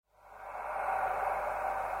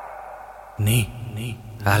Ni.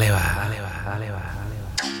 Alewa.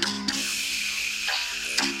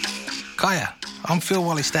 Kaya, I'm Phil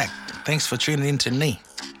Wally Stack. Thanks for tuning in to Ni.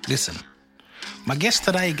 Listen, my guest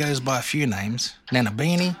today goes by a few names: Nana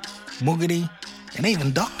Beanie, Muggity, and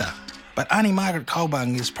even Doctor. But Aunty Margaret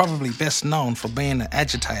Culbong is probably best known for being an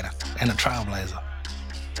agitator and a trailblazer.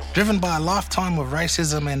 Driven by a lifetime of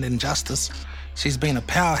racism and injustice, she's been a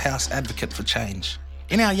powerhouse advocate for change.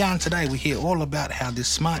 In our yarn today, we hear all about how this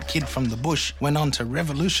smart kid from the bush went on to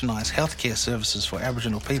revolutionise healthcare services for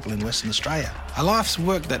Aboriginal people in Western Australia. A life's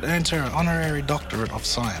work that earned her an honorary doctorate of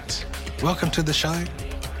science. Welcome to the show,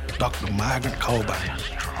 Dr. Margaret Culbong.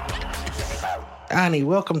 Aunty,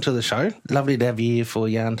 welcome to the show. Lovely to have you here for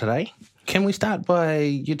yarn today. Can we start by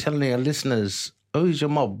you telling our listeners who's your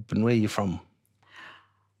mob and where you're from?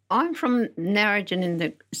 I'm from Narrogin in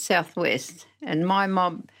the southwest, and my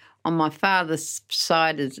mob on my father's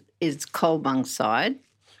side is Culbong side,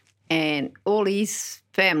 and all his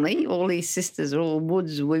family, all his sisters are all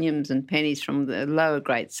Woods, Williams and Pennies from the lower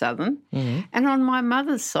Great Southern. Mm-hmm. And on my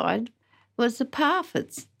mother's side was the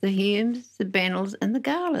Parfits, the Humes, the Bennells and the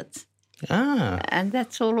Garlets. Ah. And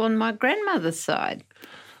that's all on my grandmother's side.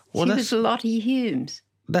 Well, she was Lottie Humes.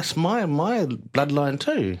 That's my bloodline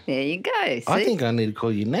too. There you go. See? I think I need to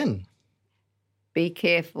call you Nan. Be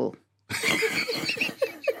careful.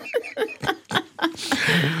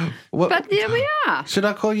 But there we are. Should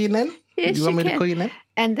I call you Nan? Yes, you want me to call you Nan?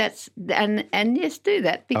 And that's and yes, do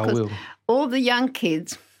that, because all the young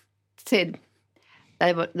kids said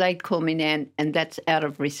they'd call me Nan, and that's out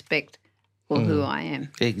of respect for who I am.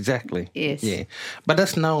 Exactly. Yes. Yeah. But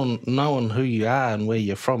that's knowing who you are and where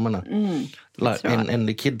you're from, isn't it? Like, right. and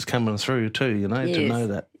the kids coming through too, you know, to know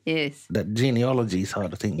that. Yes. That genealogy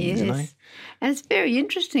side of things, you know. And it's very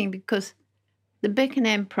interesting because the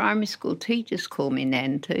Beckenham Primary School teachers call me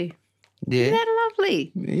Nan too. Yeah. Isn't that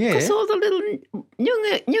lovely? Yeah. Because all the little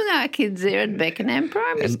Nyungar kids there at Beckenham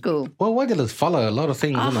Primary School. Well, Waggalas follow a lot of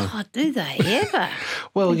things, don't they? Oh, do they ever?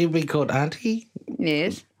 Well, you've been called Aunty.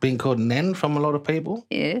 Yes. Been called Nan from a lot of people.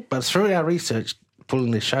 Yeah. But through our research,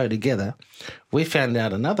 pulling this show together, we found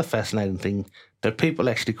out another fascinating thing, that people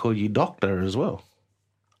actually call you Doctor as well.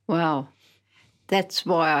 Wow. That's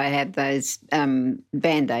why I have those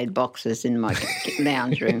Band-Aid boxes in my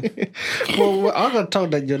lounge room. Well, I got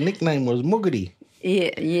told that your nickname was Muggity. Yeah,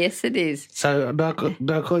 yes, it is. So do I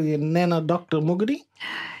call you Nana Dr. Muggity?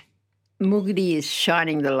 Muggity is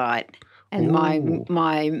shining the light. And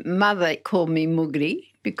my mother called me Muggity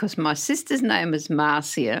because my sister's name is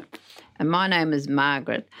Marcia and my name is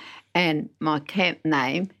Margaret, and my camp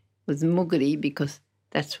name was Muggity because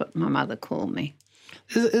that's what my mother called me.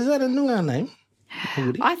 Is that a Noongar name?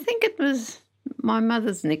 Muggity? I think it was my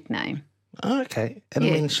mother's nickname. Oh, okay. And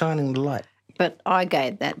it means shining the light. But I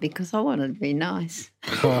gave that because I wanted to be nice.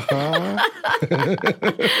 Because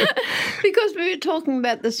we were talking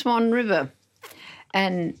about the Swan River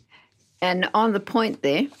and on the point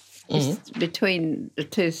there, between the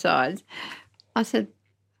two sides, I said,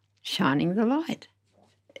 shining the light.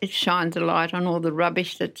 It shines a light on all the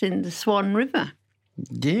rubbish that's in the Swan River.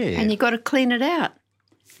 Yeah. And you got to clean it out.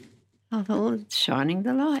 I thought, well, it's shining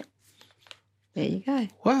the light. There you go.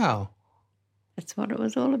 Wow. That's what it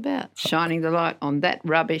was all about, shining the light on that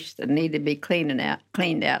rubbish that needed to be cleaned out,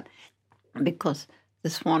 because the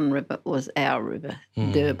Swan River was our river,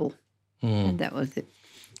 Derbil, and that was it.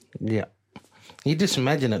 Yeah. You just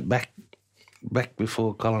imagine it back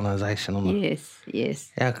before colonisation.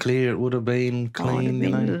 Yes. How clear it would have been, clean, it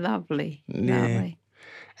would have been lovely. And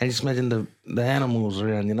just imagine the animals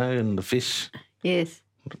around, you know, and the fish. Yes.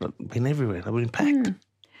 They've been everywhere. They've been packed.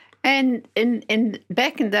 And in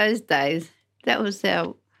back in those days, that was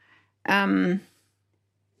our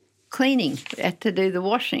cleaning. We had to do the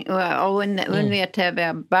washing. Well, when we had to have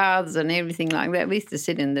our baths and everything like that, we used to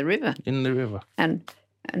sit in the river. In the river. And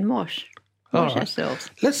wash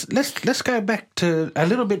ourselves. Let's go back to a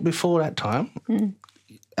little bit before that time.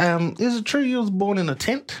 Is it true you was born in a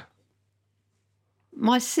tent?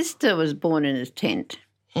 My sister was born in a tent.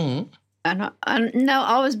 Mm. And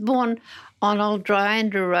I was born on Old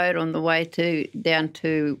Dryandra Road on the way down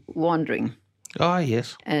to Wandering. Oh,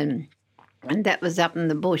 yes. And that was up in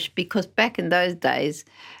the bush, because back in those days,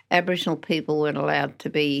 Aboriginal people weren't allowed to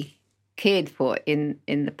be cared for in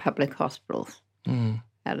the public hospitals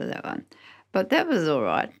out of that one. But that was all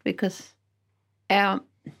right, because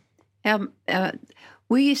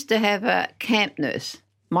we used to have a camp nurse.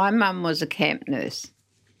 My mum was a camp nurse,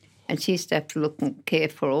 and she used to have to look and care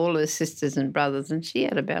for all her sisters and brothers, and she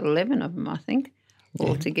had about 11 of them, I think,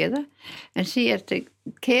 altogether, and she had to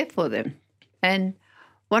care for them. And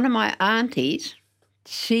one of my aunties,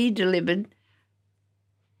 she delivered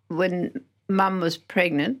when Mum was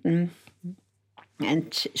pregnant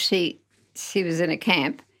and she was in a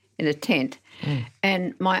camp, in a tent,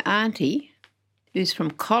 and my auntie, who's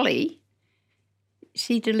from Collie,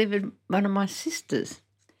 she delivered one of my sisters.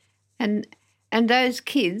 And those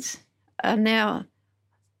kids are now,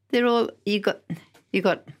 they're all, you got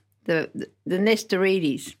the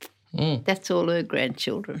Nestarides. That's all her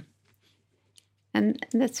grandchildren. And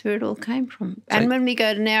that's where it all came from. So, and when we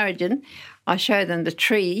go to Narrogin, I show them the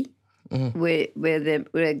tree where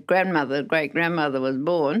great-grandmother was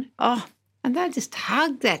born. Oh, and they just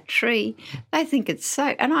hug that tree. They think it's so,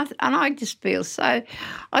 and I just feel so,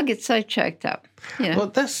 I get so choked up. You know? Well,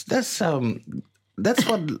 that's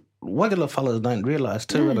what regular fellas don't realise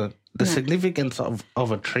too. The significance of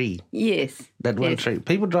a tree. Yes. That one tree.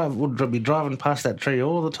 People would be driving past that tree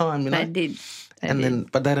all the time, you know. They did.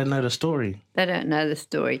 But they don't know the story. They don't know the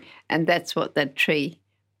story, and that's what that tree.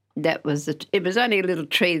 That was it was only a little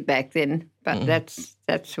tree back then, but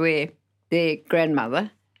that's where their grandmother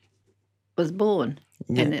was born,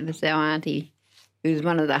 and it was our auntie, who's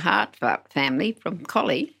one of the Hart family from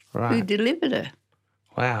Collie, who delivered her.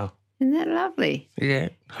 Wow! Isn't that lovely? Yeah.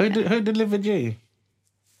 Who delivered you?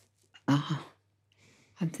 Oh,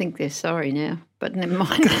 I think they're sorry now, but never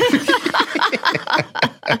mind.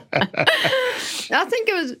 I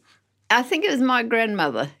think it was my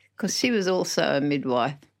grandmother, because she was also a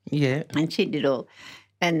midwife. Yeah. And she did all.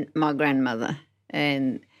 And my grandmother.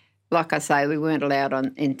 And like I say, we weren't allowed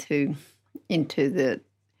into the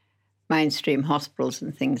mainstream hospitals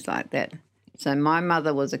and things like that. So my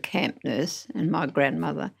mother was a camp nurse, and my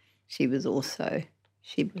grandmother, she was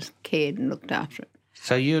cared and looked after it.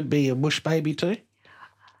 So you'd be a bush baby too?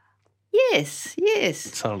 Yes.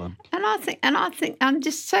 Solid. And I think I'm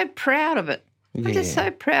just so proud of it. Yeah. I'm just so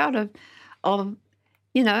proud of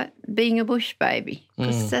being a bush baby,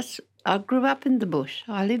 because I grew up in the bush.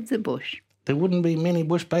 I lived the bush. There wouldn't be many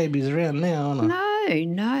bush babies around now, are there?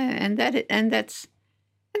 No, and that's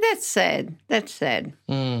sad. That's sad.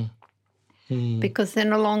 Because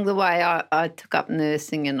then along the way I took up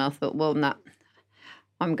nursing, and I thought, well, no,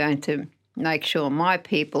 I'm going to make sure my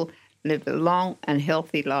people live a long and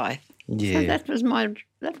healthy life. Yeah. So that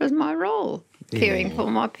was my role, caring for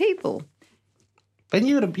my people. And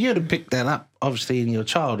you'd have picked that up, obviously, in your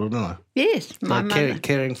childhood, didn't you? Yes, my mother.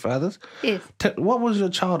 Caring for others. Yes. What was your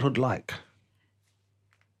childhood like?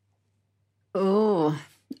 Oh,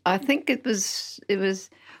 I think it was.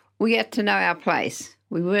 We had to know our place.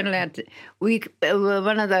 We weren't allowed to. We were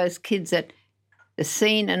one of those kids that are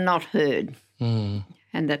seen and not heard, and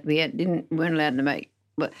that we weren't allowed to make.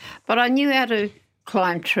 But I knew how to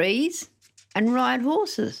climb trees and ride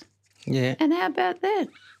horses. Yeah. And how about that?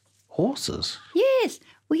 Horses? Yes.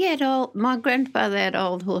 We had my grandfather had an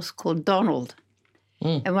old horse called Donald,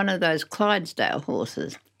 and one of those Clydesdale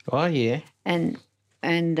horses. Oh, yeah. And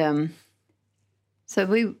so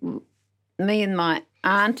me and my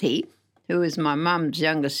auntie, who was my mum's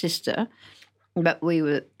younger sister, but we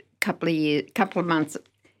were a couple of months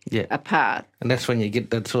apart. And that's when you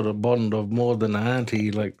get that sort of bond of more than an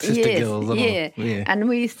auntie, like sister girls. Yeah. And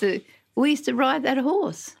we used to ride that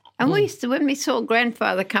horse. And we used to, when we saw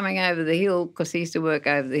grandfather coming over the hill, because he used to work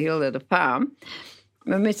over the hill at a farm,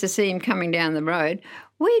 when we used to see him coming down the road,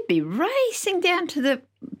 we'd be racing down to the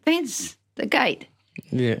fence, the gate,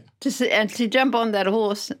 to jump on that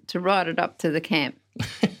horse to ride it up to the camp.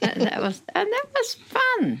 that was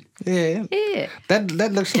fun. Yeah. Yeah. That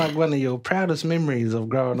looks like one of your proudest memories of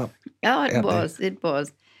growing up. Oh, it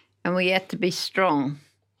was. And we had to be strong.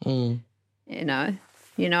 You know,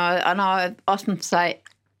 and I often say,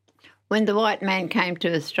 when the white man came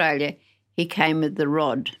to Australia, he came with the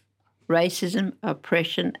rod, racism,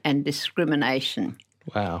 oppression and discrimination.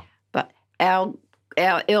 Wow. But our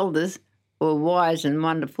elders were wise and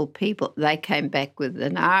wonderful people. They came back with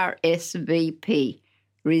an RSVP,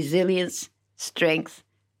 resilience, strength,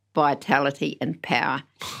 vitality and power.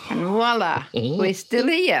 And voila, we're still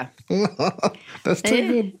here. That's too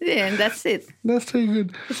good. Yeah, and that's it. That's too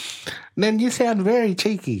good. Then you sound very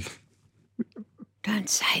cheeky. Don't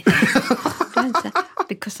say that. Don't say,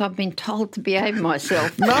 because I've been told to behave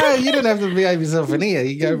myself. No, you don't have to behave yourself in here.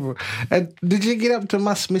 You go for. Did you get up to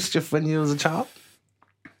much mischief when you was a child?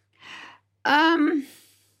 I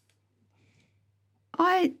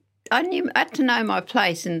had to know my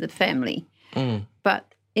place in the family,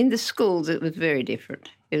 but in the schools it was very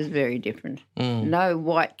different. It was very different. No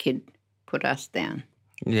white kid put us down.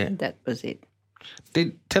 Yeah, and that was it.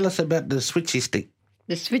 Tell us about the switchy stick.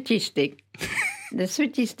 The switchy stick. The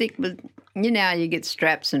switchy stick was, you get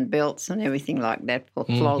straps and belts and everything like that for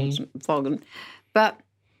flogging. But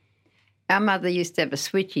our mother used to have a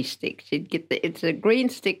switchy stick. She'd get it's a green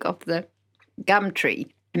stick off the gum tree,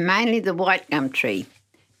 mainly the white gum tree,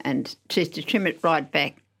 and she used to trim it right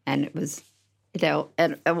back, and it was,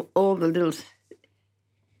 and all the little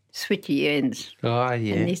switchy ends. Oh,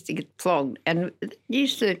 yeah. And used to get flogged. And it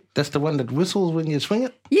used to... That's the one that whistles when you swing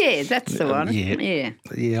it? Yeah, that's the one. Yeah.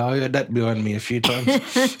 Yeah, I heard that behind me a few times.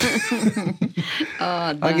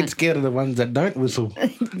 I get scared of the ones that don't whistle.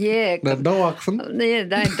 Yeah. The dogs. Yeah,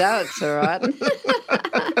 don't dogs, all right.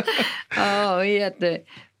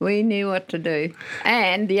 We knew what to do.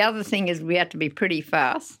 And the other thing is we had to be pretty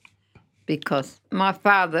fast, because my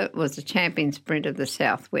father was a champion sprinter of the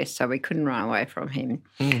Southwest, so we couldn't run away from him.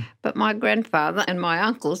 But my grandfather and my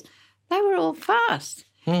uncles, they were all fast.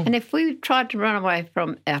 And if we tried to run away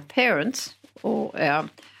from our parents or our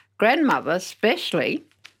grandmother especially,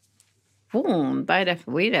 they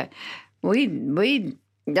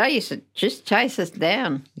used to just chase us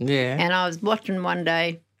down. Yeah. And I was watching one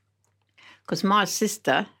day, because my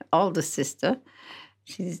sister, older sister,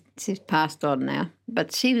 she's passed on now,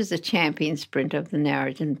 but she was a champion sprinter of the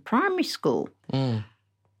Narrogin Primary School.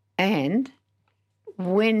 And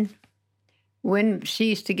when she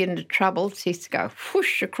used to get into trouble, she used to go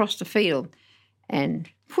whoosh across the field. And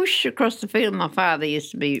whoosh across the field, my father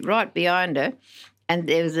used to be right behind her, and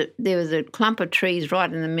there was a clump of trees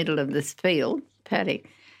right in the middle of this field, paddock.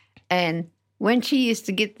 And when she used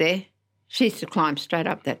to get there, she used to climb straight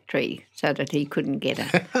up that tree so that he couldn't get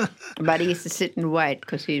her. But he used to sit and wait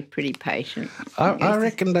because he was pretty patient. I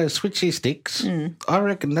reckon those switchy sticks, I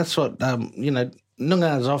reckon that's what,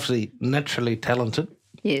 Noongar's obviously naturally talented.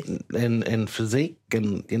 Yes. And physique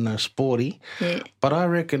and, sporty. Yeah. But I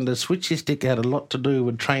reckon the switchy stick had a lot to do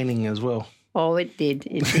with training as well. Oh, it did.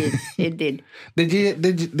 It did.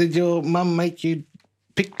 Did your mum make you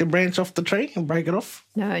pick the branch off the tree and break it off?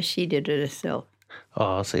 No, she did it herself.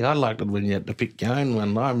 Oh, see, I liked it when you had to pick your own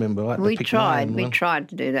one. I remember I had to pick my own one. We tried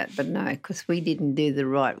to do that, but no, because we didn't do the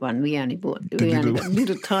right one. We only got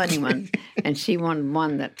little tiny ones, and she wanted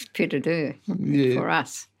one that fitted her for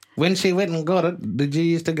us. When she went and got it, did you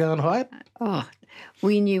used to go and hide? Oh,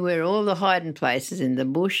 we knew where all the hiding places in the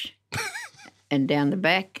bush and down the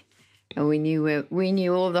back, and we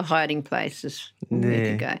knew all the hiding places where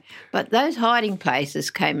to go. But those hiding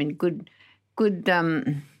places came in good.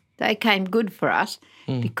 They came good for us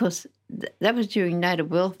because that was during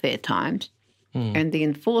native welfare times, and the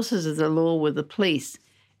enforcers of the law were the police.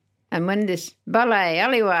 And when this balai,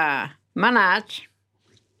 aliwa, manach,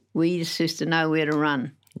 we just used to know where to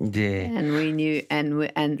run. Yeah, and we knew, and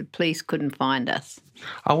the police couldn't find us.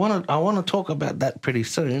 I want to talk about that pretty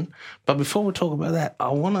soon, but before we talk about that, I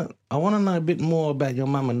want to know a bit more about your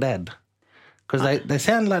mum and dad, because they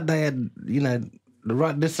sound like they had the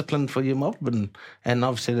right discipline for your mob and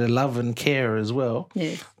obviously the love and care as well.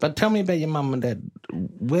 Yes. But tell me about your mum and dad.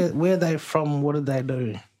 Where are they from? What did they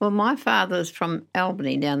do? Well, my father's from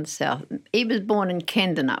Albany down the south. He was born in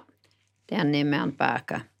Kendenup, down near Mount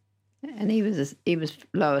Barker, and he was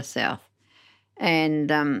lower south,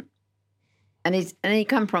 and he's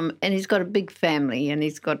got a big family, and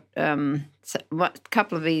he's got a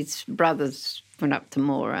couple of his brothers went up to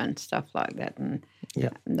Mora and stuff like that, and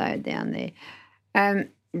they're down there.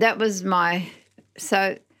 That was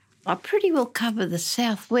so I pretty well cover the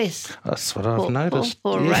southwest. That's what I've noticed.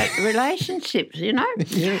 For relationships,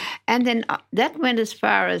 Yeah. And then that went as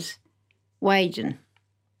far as Wagen,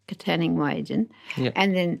 Katanning Wagen. Yeah.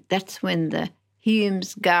 And then that's when the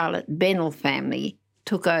Humes, Garlett, Bennell family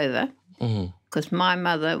took over, because my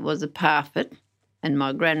mother was a Parfitt and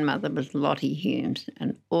my grandmother was Lottie Humes,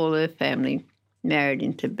 and all her family married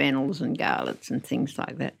into Bennells and Garletts and things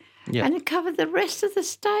like that. Yeah. And it covered the rest of the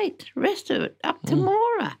state, rest of it, up to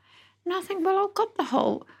Mora. And I think, well, I got the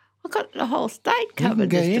whole state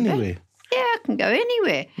covered. You can go anywhere. Yeah, I can go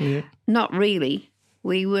anywhere. Yeah. Not really.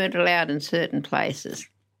 We weren't allowed in certain places,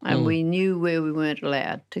 and we knew where we weren't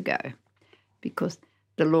allowed to go because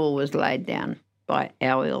the law was laid down by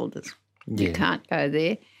our elders. Yeah. You can't go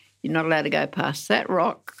there. You're not allowed to go past that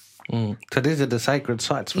rock. So these are the sacred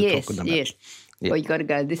sites we're talking about. Yes. Well, you got to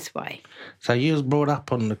go this way. So you was brought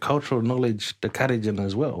up on the cultural knowledge, the Karijin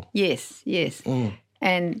as well. Yes.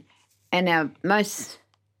 And our most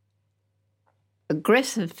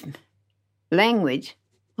aggressive language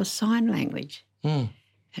was sign language. And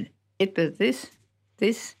it was this.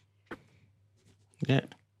 Yeah.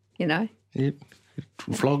 Yeah.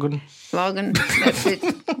 Flogging.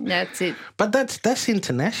 That's it. But that's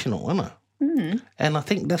international, isn't it? And I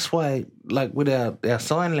think that's why, like with our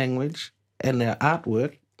sign language and our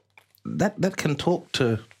artwork, that can talk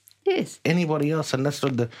to anybody else, and that's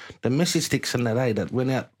what the message sticks in that that went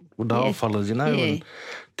out with the old fellas, and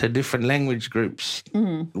to different language groups.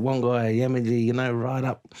 One guy, Yamaji, right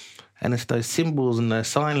up, and it's those symbols and those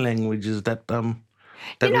sign languages that we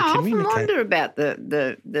I often communicate. wonder about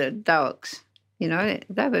the Doaks. They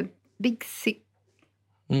were big, thick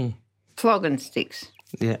flogging sticks.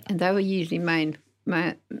 Yeah. And they were usually made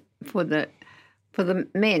for the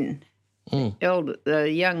men, the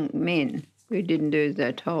young men who didn't do as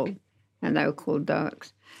they're told, and they were called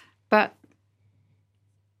Doaks. But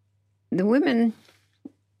the women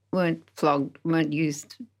weren't flogged, weren't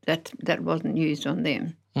used. That wasn't used on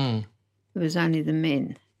them. It was only the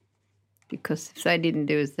men, because if they didn't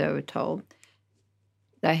do as they were told,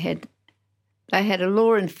 they had a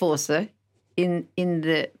law enforcer in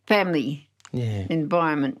the family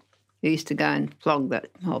environment who used to go and flog that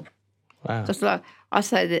mob. Wow. Because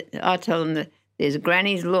I tell them that there's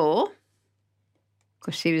Granny's law,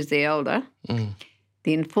 because she was the elder.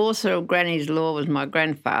 The enforcer of Granny's law was my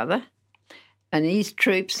grandfather, and his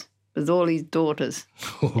troops was all his daughters.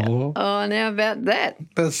 Oh, now about that.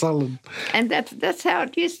 That's solid. And that's how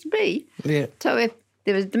it used to be. Yeah. So if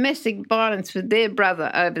there was domestic violence with their brother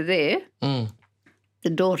over there, the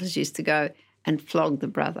daughters used to go and flog the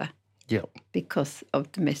brother. Yep. Because of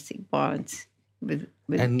domestic violence in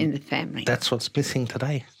the family. That's what's missing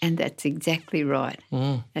today. And that's exactly right.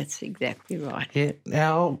 That's exactly right. Yeah.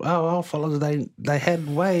 Our old fellas, they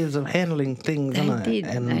had ways of handling things, They did.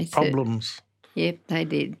 And problems. Yep, they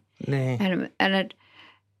did. Yeah.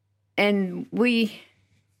 And we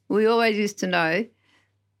always used to know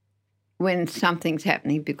when something's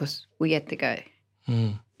happening because we had to go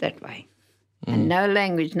that way. And no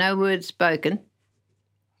language, no words spoken,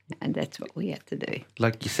 and that's what we had to do.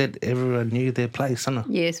 Like you said, everyone knew their place, isn't it?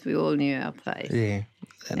 Yes, we all knew our place. Yeah.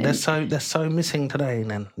 And that's so missing today,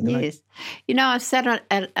 Nan. Yes. I sat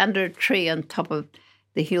under a tree on top of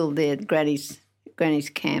the hill there at Granny's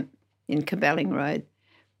camp in Culbong Road,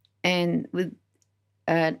 and with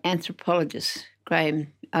an anthropologist,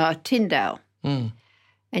 Graham Tyndale.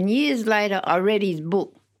 And years later, I read his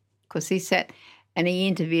book, because he sat and he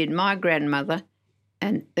interviewed my grandmother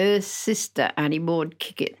and her sister, Aunty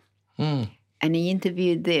Kickett, and he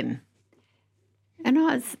interviewed them. And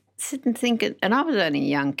I was sitting thinking, and I was only a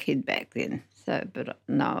young kid back then,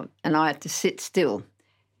 and I had to sit still.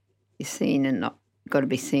 Got to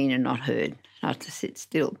be seen and not heard. I had to sit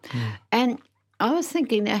still. And I was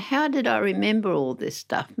thinking, now, how did I remember all this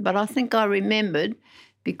stuff? But I think I remembered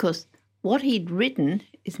because what he'd written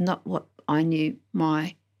is not what I knew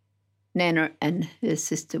my Nana and her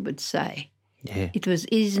sister would say. Yeah. It was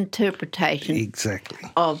his interpretation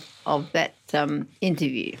of that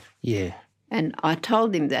interview. Yeah. And I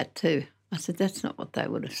told him that too. I said, that's not what they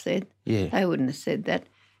would have said. Yeah. They wouldn't have said that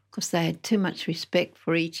because they had too much respect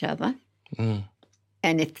for each other.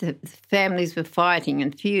 And if the families were fighting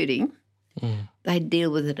and feuding, they'd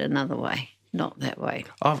deal with it another way, not that way.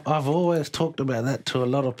 I've always talked about that to a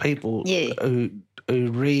lot of people who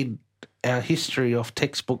read our history of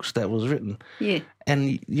textbooks that was written. Yeah.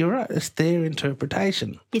 And you're right, it's their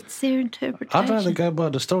interpretation. It's their interpretation. I'd rather go by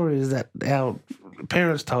the stories that our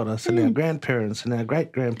parents told us and our grandparents and our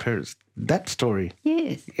great-grandparents, that story.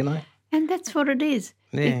 Yes. And that's what it is.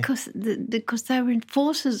 Yeah. Because they were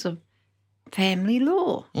enforcers of family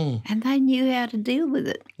law and they knew how to deal with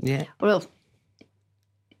it. Yeah. Well,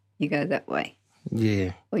 you go that way.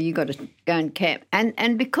 Yeah. Or you got to go and camp.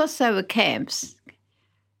 And because they were camps,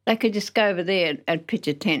 they could just go over there and pitch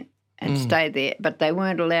a tent and stay there, but they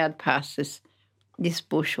weren't allowed past this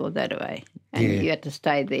bush or that way, and you had to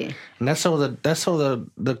stay there. And that's all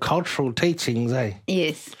the cultural teachings, eh?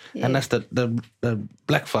 Yes. And that's the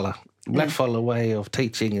blackfella way of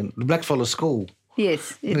teaching, and the blackfella school.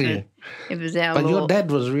 Yes. It was our But law. your dad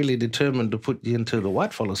was really determined to put you into the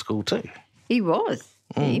whitefella school too. He was.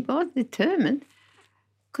 He was determined.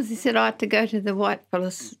 Because he said I had to go to the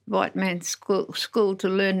white man's school to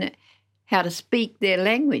learn how to speak their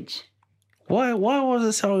language. Why was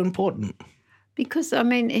it so important? Because, I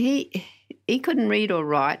mean, he couldn't read or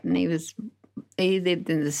write, and he lived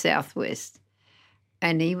in the southwest,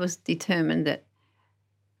 and he was determined that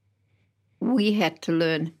we had to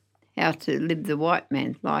learn how to live the white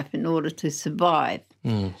man's life in order to survive.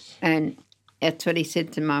 And that's what he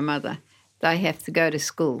said to my mother. They have to go to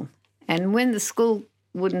school. And when the school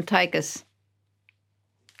wouldn't take us,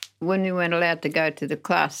 when we weren't allowed to go to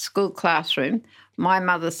the school classroom, my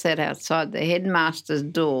mother sat outside the headmaster's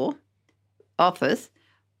office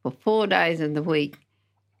for 4 days in the week,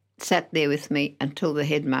 sat there with me until the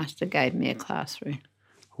headmaster gave me a classroom.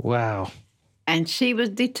 Wow. And she was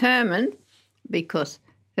determined because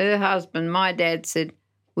her husband, my dad, said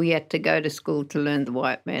we had to go to school to learn the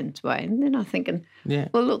white man's way. And then I'm thinking,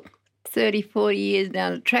 well, look, 30, 40 years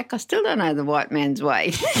down the track, I still don't know the white man's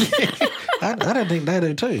way. I don't think they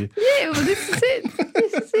do too. Yeah, well, this is it.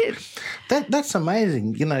 This is it. That's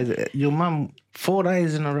amazing. You know, your mum 4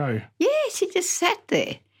 days in a row. Yeah, she just sat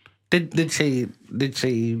there. Did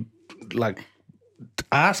she like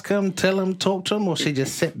ask him, tell him, talk to him, or she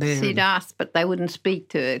just sat there? She'd ask, but they wouldn't speak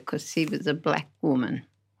to her because she was a black woman.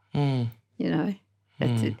 Mm. You know,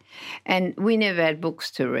 that's it. And we never had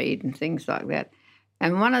books to read and things like that.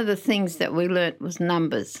 And one of the things that we learnt was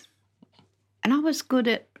numbers. And I was good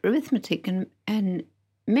at arithmetic and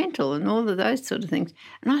mental and all of those sort of things.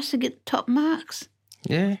 And I used to get top marks.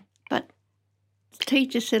 Yeah. But the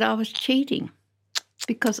teacher said I was cheating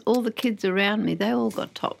because all the kids around me, they all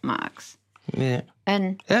got top marks. Yeah.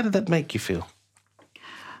 And how did that make you feel?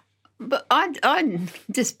 But I'd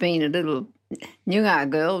just been a little Noongar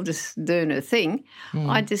girl just doing her thing.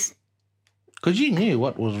 I just... Because you knew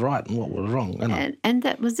what was right and what was wrong. And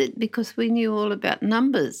that was it, because we knew all about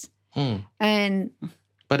numbers. And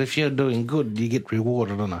but if you're doing good, you get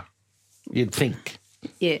rewarded, you'd think.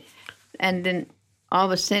 Yeah. And then I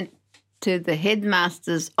was sent to the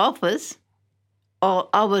headmaster's office. Or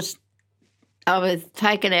I was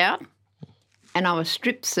taken out and I was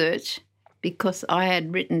strip searched because I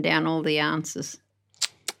had written down all the answers.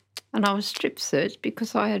 And I was strip searched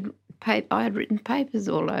because I had written papers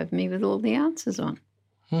all over me with all the answers on.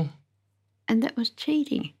 And that was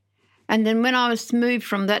cheating. And then when I was moved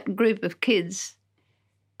from that group of kids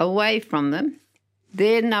away from them,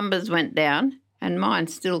 their numbers went down and mine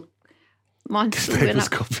still went was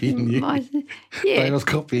up. Copying you. Yeah. They was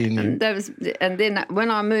copying you. And then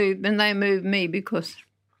when they moved me because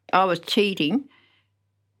I was cheating,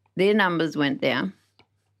 their numbers went down.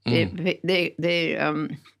 Their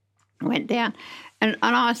went down. And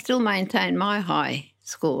I still maintained my high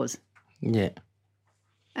scores. Yeah.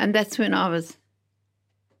 And that's when I was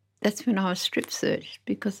strip searched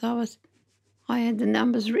because I had the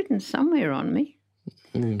numbers written somewhere on me.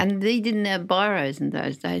 And they didn't have biros in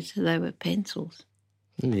those days, so they were pencils.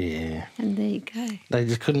 Yeah. And there you go. They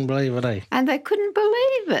just couldn't believe it, eh? And they couldn't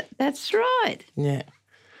believe it. That's right. Yeah.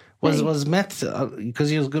 Was maths,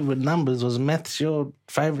 because you was good with numbers, was maths your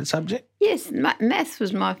favourite subject? Yes, maths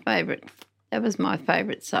was my favourite. That was my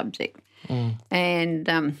favourite subject.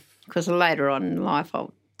 And because later on in life I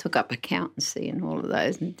took up accountancy and all of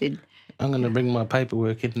those and did... I'm going to bring my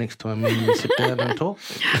paperwork in next time when we sit down and talk.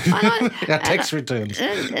 Our tax returns.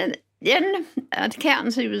 And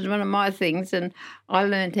accountancy was one of my things, and I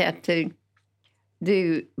learned how to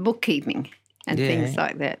do bookkeeping and things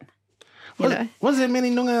like that. Was there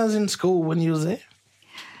many Noongars in school when you was there?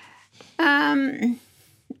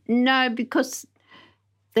 No, because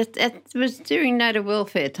that was during native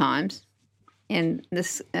welfare times, and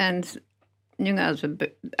Noongars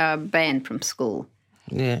were banned from school.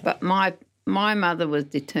 Yeah. But my mother was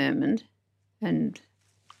determined, and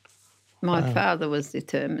my father was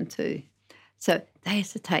determined too. So they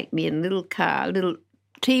used to take me in a little car, a little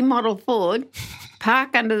T-model Ford,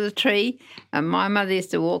 park under the tree, and my mother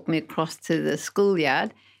used to walk me across to the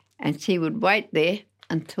schoolyard, and she would wait there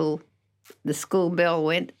until the school bell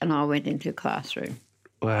went and I went into a classroom.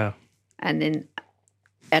 Wow. And then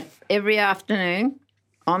every afternoon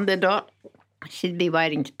on the dot, she'd be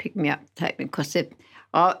waiting to pick me up, take me, because if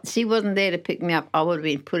she wasn't there to pick me up, I would have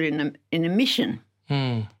been put in a mission.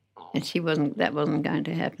 And that wasn't going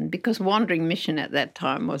to happen, because wandering mission at that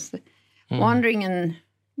time was wandering in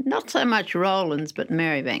not so much Rowlands but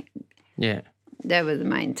Marybank. Yeah. They were the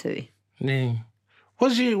main two. Yeah.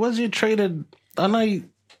 Was you treated, I know,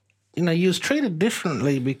 you was treated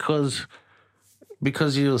differently because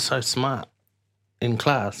you were so smart in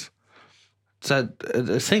class. So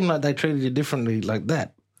it seemed like they treated you differently like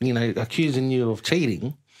that, accusing you of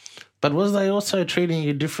cheating. But was they also treating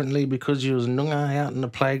you differently because you was Noongar out in the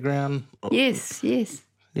playground? Yes. Yeah.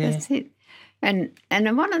 That's it. And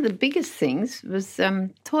one of the biggest things was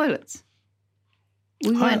toilets.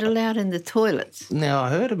 We weren't allowed in the toilets. Now, I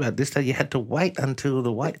heard about this, that you had to wait until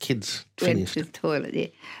the white kids finished. Went to the toilet, yeah.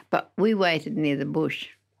 But we waited near the bush.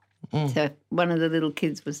 So one of the little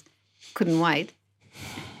kids couldn't wait.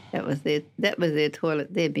 That was their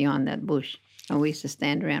toilet there behind that bush. And we used to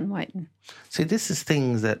stand around waiting. See, this is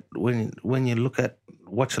things that when you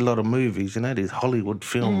watch a lot of movies, these Hollywood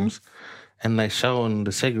films, and they show on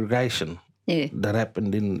the segregation that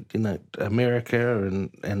happened in America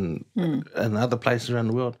and other places around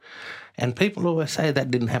the world, and people always say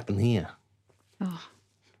that didn't happen here. Oh,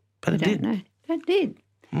 but it did. Know. That did.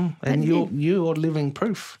 And you're living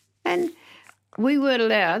proof. And we weren't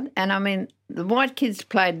allowed. And I mean, the white kids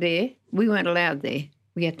played there. We weren't allowed there.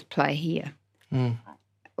 We had to play here.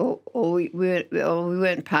 Or we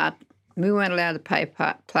weren't part we weren't allowed to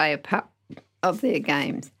play a part of their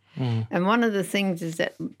games. And one of the things is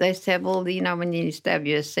that they used to have all the, when you used to have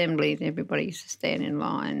your assembly and everybody used to stand in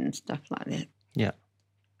line and stuff like that. Yeah.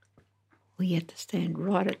 We had to stand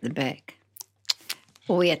right at the back,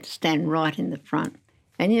 or we had to stand right in the front.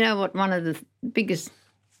 And you know what? One of the things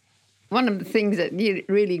that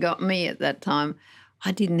really got me at that time,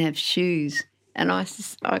 I didn't have shoes, and I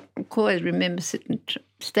always remember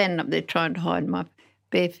standing up there trying to hide my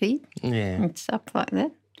bare feet and stuff like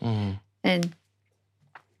that.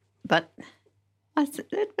 But I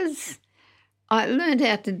learned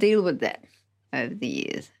how to deal with that over the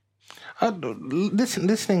years.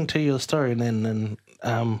 Listening to your story then,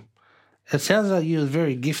 it sounds like you were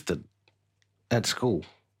very gifted at school.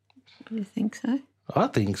 Do you think so? I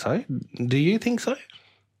think so. Do you think so?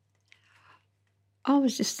 I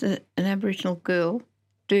was just an Aboriginal girl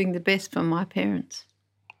doing the best for my parents,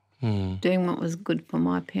 doing what was good for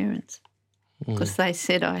my parents, because they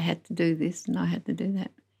said I had to do this and I had to do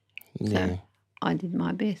that. So I did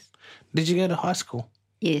my best. Did you go to high school?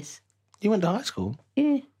 Yes. You went to high school?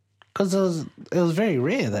 Yeah. Because it was very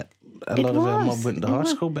rare that a lot of our mob went to high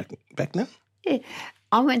school back then. Yeah.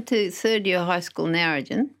 I went to third year high school in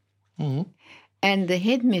Narrogin, and the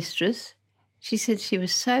headmistress, she said she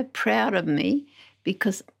was so proud of me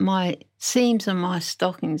because my seams on my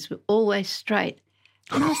stockings were always straight.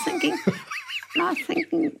 And I was thinking,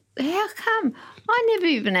 how come? I never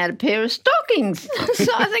even had a pair of stockings.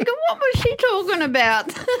 So I think, what was she talking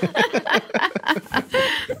about?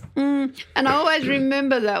 And I always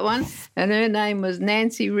remember that one. And her name was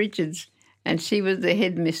Nancy Richards, and she was the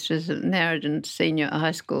headmistress at Narrogin Senior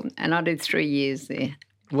High School, and I did 3 years there.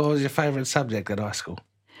 What was your favourite subject at high school?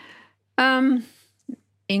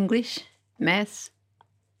 English, maths,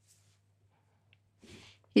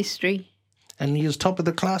 history. And you was top of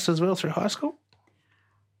the class as well through high school?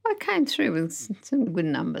 I came through with some good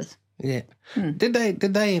numbers. Yeah. Did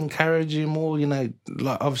they encourage you more, like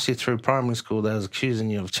obviously through primary school they was accusing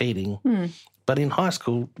you of cheating. But in high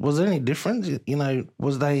school, was there any difference?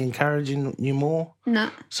 Was they encouraging you more? No.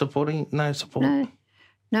 Supporting? No support?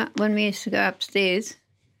 No. When we used to go upstairs,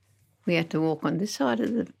 we had to walk on this side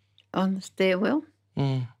on the stairwell.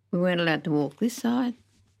 We weren't allowed to walk this side.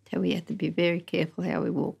 So we had to be very careful how we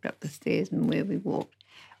walked up the stairs and where we walked.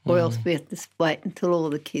 Or else we had to wait until all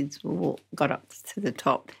the kids got up to the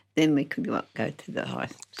top. Then we could go to the high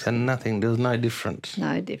school. So nothing, there was no difference?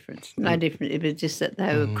 No difference. It was just that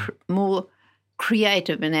they were more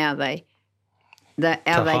creative in how they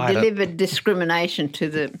delivered discrimination to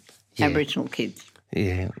the Aboriginal kids.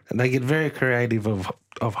 Yeah, they get very creative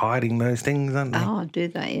of hiding those things, don't they? Oh, do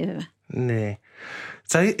they ever? Yeah.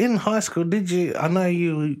 So in high school, did you? I know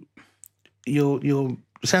your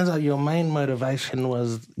sounds like your main motivation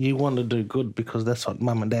was you wanted to do good because that's what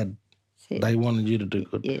Mum and Dad they wanted you to do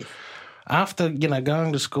good. Yes. After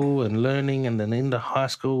going to school and learning, and then into high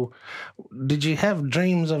school, did you have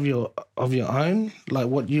dreams of your own, like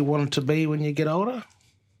what you wanted to be when you get older?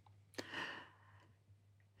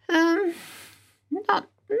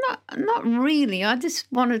 Not really. I just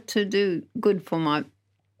wanted to do good for my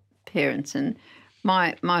parents, and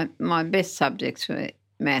my best subjects were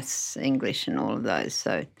maths, English, and all of those.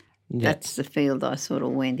 So that's the field I sort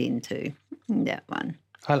of went into. That one.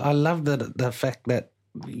 I love the fact that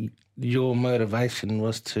your motivation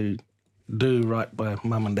was to do right by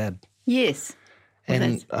Mum and Dad. Yes.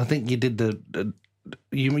 And I think you did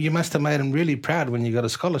you must have made them really proud when you got a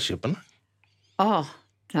scholarship, huh? Oh,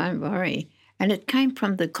 don't worry. And it came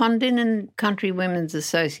from the Condon Country Women's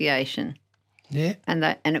Association. Yeah. And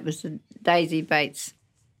it was the Daisy Bates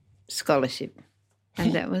Scholarship.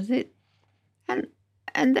 And that was it.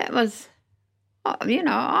 And that was,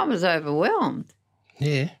 I was overwhelmed.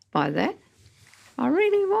 Yeah. By that. I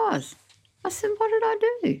really was. I said, what did I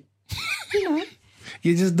do?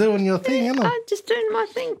 You're just doing your thing, I'm just doing my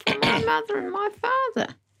thing for my mother and my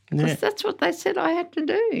father. Because that's what they said I had to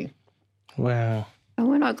do. Wow. And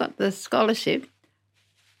when I got the scholarship,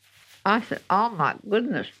 I said, oh, my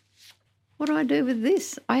goodness, what do I do with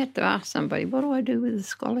this? I had to ask somebody, what do I do with the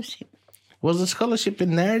scholarship? Was the scholarship in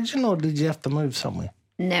Narrogin or did you have to move somewhere?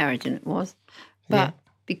 Narrogin it was. But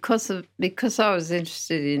because I was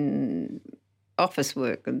interested in office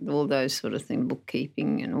work and all those sort of things,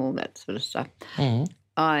 bookkeeping and all that sort of stuff,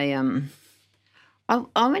 I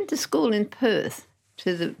went to school in Perth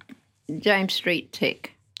to the James Street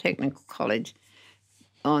Technical College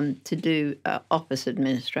to do office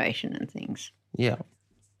administration and things. Yeah.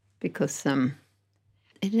 Because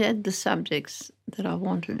it had the subjects that I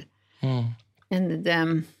wanted. And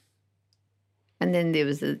then there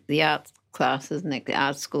was the art classes, the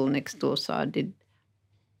art school next door, so I did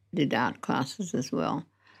did art classes as well.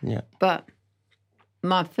 Yeah. But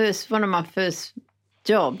one of my first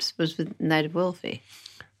jobs was with Native Welfare,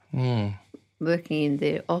 working in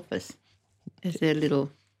their office as their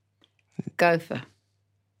little gopher.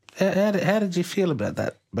 How did you feel about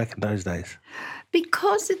that back in those days?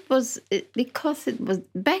 Because it was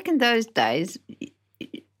back in those days,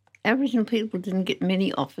 Aboriginal people didn't get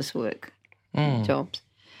many office work jobs.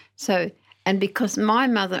 So, and because my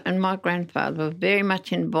mother and my grandfather were very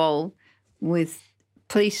much involved with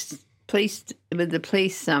the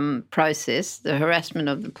police process, the harassment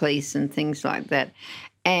of the police and things like that,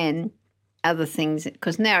 and other things,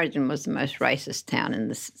 because Narrogin was the most racist town in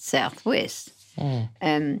the southwest,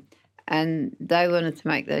 and they wanted to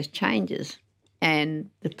make those changes, and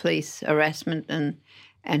the police harassment and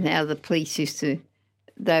how the police used to,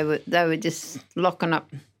 they were just locking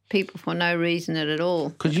up people for no reason at all.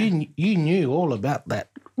 Because you knew all about that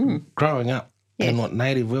growing up. Yes. And what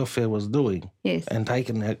Native Welfare was doing. Yes. And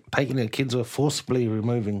taking our kids, or forcibly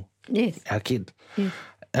removing our kid. Yes.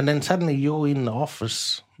 And then suddenly you're in the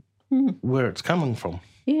office where it's coming from.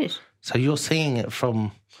 Yes. So you're seeing it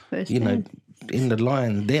from, in the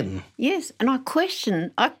line then. Yes, and I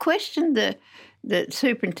questioned the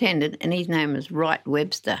superintendent, and his name was Wright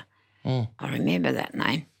Webster. I remember that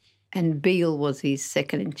name. And Beale was his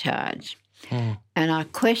second in charge. And I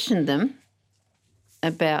questioned them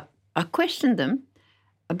about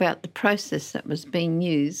the process that was being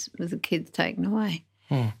used with the kids taken away.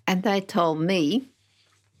 And they told me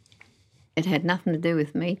it had nothing to do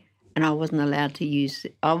with me, and I wasn't allowed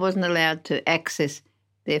to access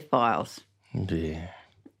their files. Yeah.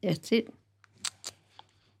 That's it.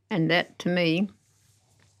 And that, to me,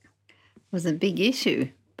 was a big issue.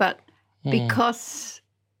 But because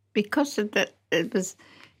of that, it was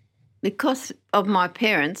because of my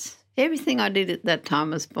parents. Everything I did at that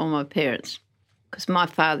time was for my parents, because my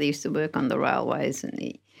father used to work on the railways, and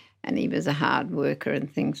he was a hard worker and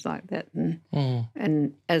things like that.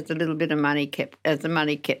 And as the money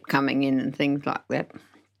kept coming in and things like that,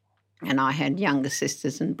 and I had younger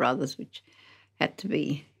sisters and brothers which had to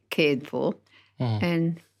be cared for,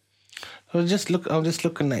 and I was just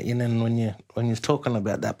looking at you, and when you're talking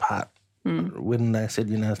about that part. When they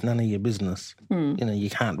said, it's none of your business, you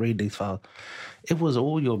can't read these files. It was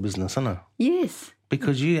all your business, isn't it? Yes.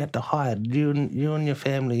 Because you had to hide. You and your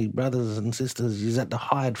family, brothers and sisters, you had to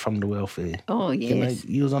hide from the welfare. Oh, yes.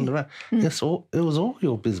 You was on the road. Yes, it was all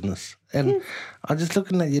your business. And I'm just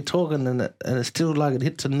looking at you talking, and it's still like it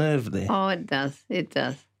hits a nerve there. Oh, it does. It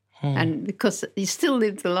does. And because you still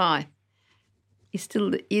live the life.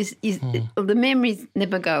 The memories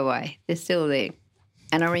never go away. They're still there.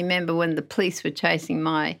 And I remember when the police were chasing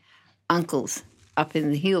my uncles up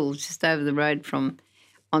in the hills just over the road on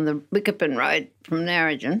the Wickerpin Road from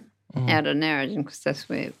Narrogin, out of Narrogin, because that's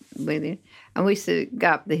where we live. And we used to go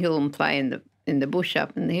up the hill and play in the bush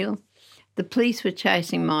up in the hill. The police were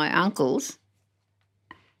chasing my uncles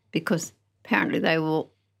because apparently they were,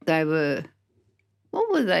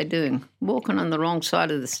 what were they doing? Walking on the wrong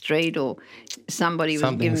side of the street, or somebody was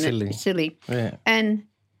Something giving silly. it silly. Yeah. And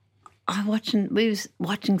we was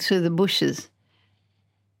watching through the bushes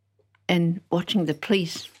and watching the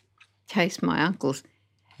police chase my uncles.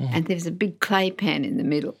 And there was a big clay pan in the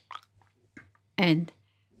middle. And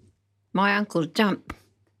my uncles jumped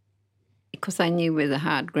because they knew where the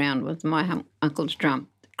hard ground was. My uncles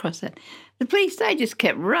jumped across that. The police, they just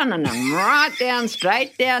kept running them right down,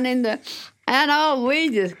 straight down in the... And, we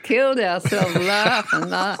just killed ourselves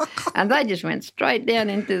laughing. And they just went straight down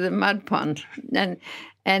into the mud pond.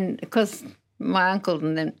 And because my uncle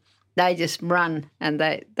and them, they just run, and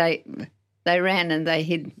they ran and they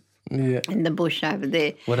hid in the bush over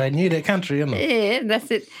there. Well, they knew their country, didn't they? Yeah, that's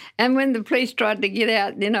it. And when the police tried to get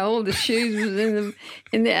out, all the shoes was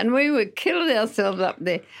in there, and we were killing ourselves up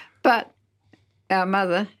there. But our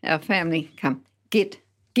family, come, get,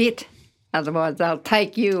 otherwise they'll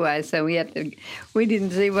take you away. So we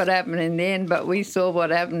didn't see what happened in the end, but we saw what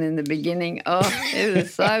happened in the beginning. Oh, it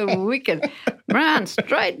was so wicked. Run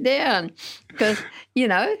straight down, because,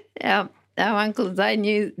 our uncles, they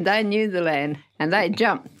knew the land, and they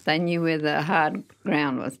jumped. They knew where the hard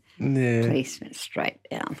ground was. Yeah. Police went straight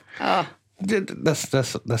down. Oh.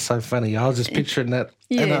 That's so funny. I was just picturing that.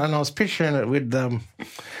 Yeah. And I was picturing it with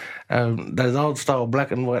those old style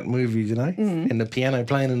black and white movies, and the piano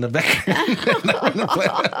playing in the background.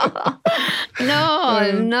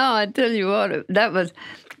 No, I tell you what, that was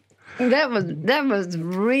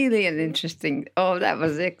really an interesting. Oh, that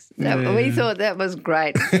was we thought that was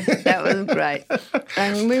great. That was great,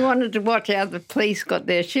 and we wanted to watch how the police got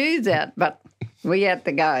their shoes out, but we had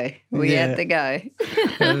to go. We had to go.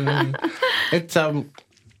 It's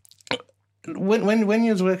When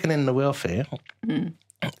you was working in the welfare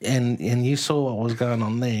and you saw what was going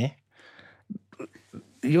on there,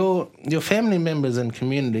 your family members and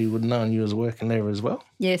community would know you was working there as well?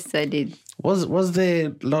 Yes, they did. Was there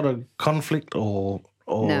a lot of conflict or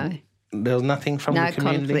No. There was nothing from the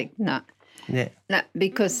community? No conflict, no. Yeah. No,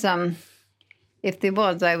 because if there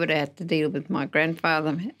was, they would have had to deal with my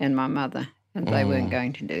grandfather and my mother, and they weren't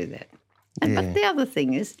going to do that. And, But the other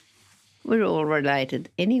thing is, we're all related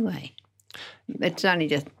anyway. It's only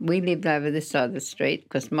just we lived over this side of the street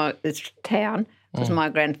because this town, because my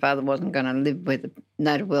grandfather wasn't going to live where the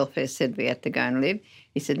native welfare said we had to go and live.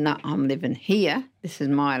 He said, no, I'm living here. This is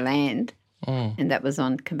my land. And that was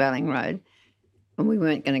on Culbong Road. And we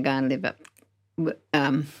weren't going to go and live up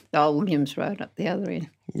the old Williams Road up the other end.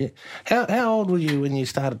 Yeah. How old were you when you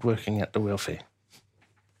started working at the welfare?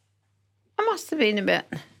 I must have been about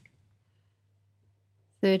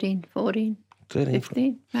 13, 14,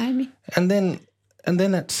 15 maybe. And then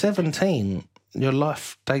at 17, your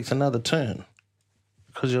life takes another turn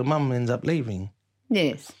because your mum ends up leaving.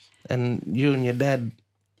 Yes. And you and your dad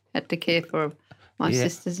had to care for my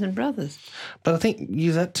sisters and brothers. But I think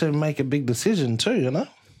you had to make a big decision too, you know?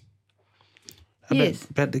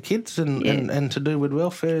 About the kids and to do with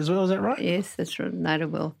welfare as well, is that right? Yes, that's right,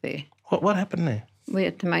 native welfare. What happened there? We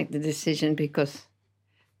had to make the decision because,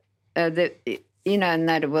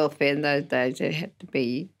 native welfare in those days, there had to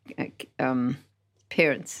be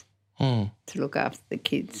parents to look after the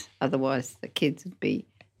kids. Otherwise, the kids would be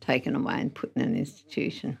taken away and put in an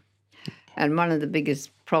institution. And one of the biggest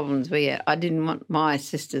problems we had, I didn't want my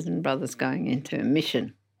sisters and brothers going into a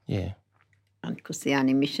mission. Yeah. Because the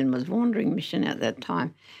only mission was Wandering Mission at that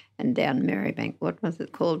time and down Marybank. What was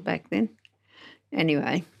it called back then?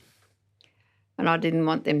 Anyway, and I didn't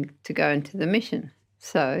want them to go into the mission.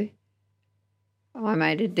 So I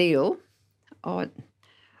made a deal.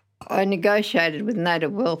 I negotiated with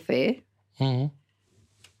Native Welfare to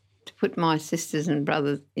put my sisters and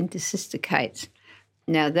brothers into Sister Kate's.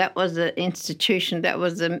 Now, that was an institution, that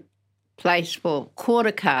was a place for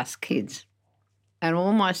quarter caste kids. And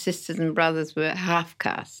all my sisters and brothers were half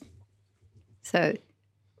caste. So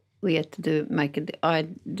we had to I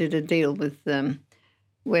did a deal with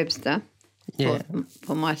Webster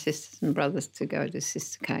for my sisters and brothers to go to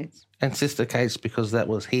Sister Kate's. And Sister Kate's because that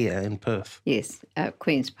was here in Perth? Yes,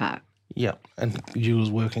 Queen's Park. Yeah, and you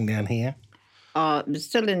was working down here? I was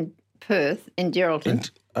still in Perth, in Geraldton,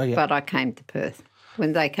 but I came to Perth.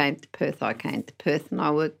 When they came to Perth, I came to Perth and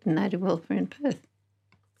I worked in Native Welfare in Perth.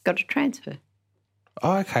 Got a transfer.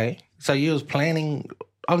 Oh, okay. So you was planning...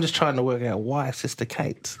 I'm just trying to work out why Sister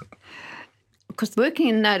Kate's. Because working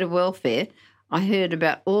in Native Welfare, I heard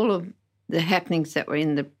about all of the happenings that were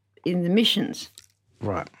in the missions.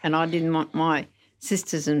 Right. And I didn't want my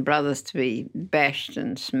sisters and brothers to be bashed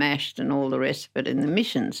and smashed and all the rest of it in the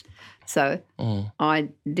missions. So I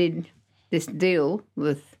did this deal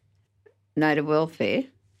with Native Welfare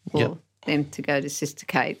for them to go to Sister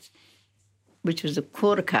Kate's, which was a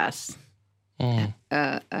quarter caste, an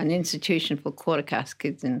institution for quarter caste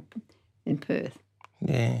kids in Perth.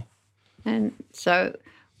 Yeah. And so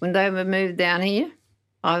when they were moved down here,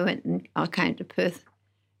 I came to Perth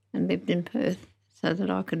and lived in Perth so that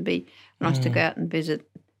I could be, and I used to go out and visit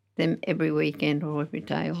them every weekend or every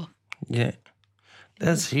day off. Yeah.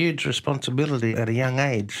 That's a huge responsibility at a young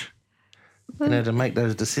age, to make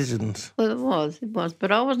those decisions. Well, it was.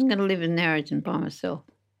 But I wasn't going to live in Narrogin by myself.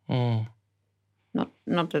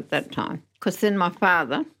 Not at that time. Because then my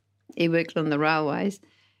father, he worked on the railways,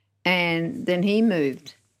 and then he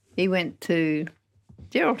moved. He went to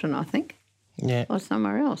Geraldton, I think, or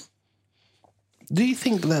somewhere else. Do you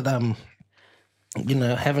think that,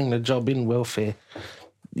 having the job in welfare,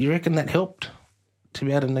 you reckon that helped to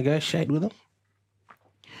be able to negotiate with them?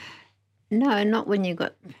 No, not when you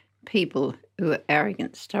got people who are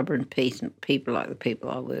arrogant, stubborn, decent people like the people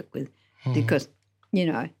I work with, because,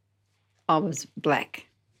 I was black,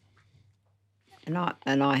 and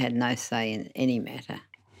I had no say in any matter.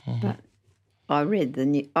 But I read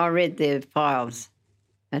their files,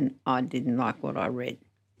 and I didn't like what I read,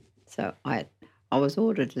 so I was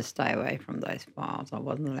ordered to stay away from those files. I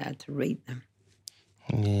wasn't allowed to read them.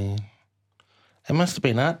 Yeah, it must have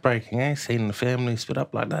been heartbreaking, seeing the family split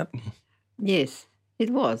up like that. Yes, it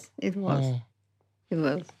was. It was. It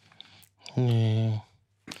was. Yeah.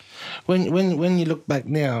 When you look back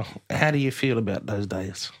now, how do you feel about those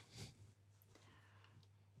days?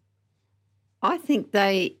 I think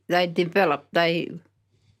they developed.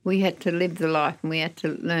 We had to live the life, and we had to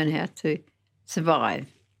learn how to survive.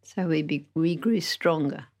 So we grew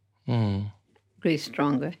stronger. Grew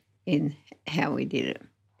stronger in how we did it.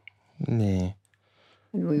 Yeah.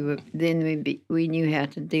 And we knew how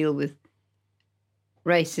to deal with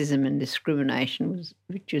racism and discrimination,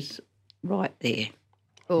 which is right there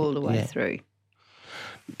all the way through.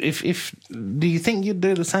 If do you think you'd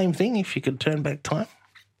do the same thing if you could turn back time?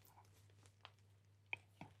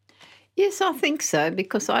 Yes, I think so,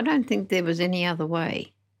 because I don't think there was any other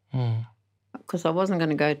way. Because I wasn't going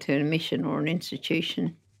to go to a mission or an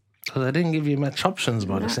institution. So they didn't give you much options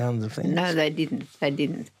by the sounds of things? No, they didn't.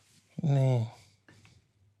 Yeah.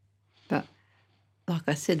 But like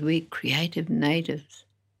I said, we're creative natives.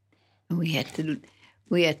 And we had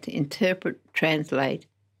to interpret, translate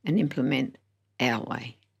and implement our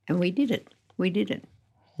way. And we did it.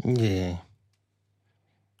 Yeah.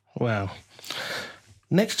 Wow.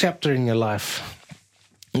 Next chapter in your life,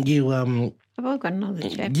 you Have I got another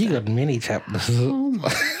chapter? You got many chapters. Oh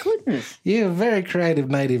my goodness. You're a very creative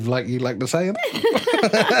native, like you like to say.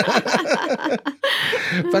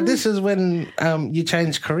 But this is when you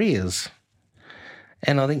changed careers.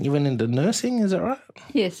 And I think you went into nursing, is that right?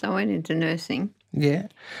 Yes, I went into nursing. Yeah.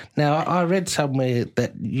 Now, I read somewhere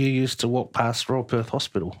that you used to walk past Royal Perth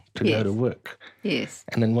Hospital to go to work. Yes.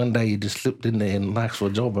 And then one day you just slipped in there and asked for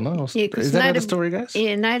a job. And is that how the story goes?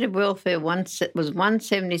 Yeah, Native Welfare was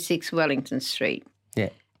 176 Wellington Street. Yeah.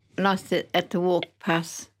 And I had to walk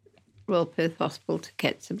past Royal Perth Hospital to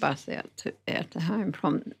catch the bus out to home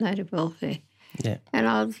from Native Welfare. Yeah. And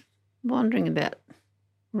I was wondering about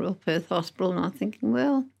Royal Perth Hospital, and I was thinking,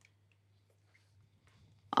 well,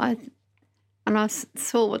 I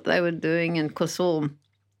saw what they were doing, and of course,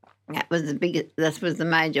 that was the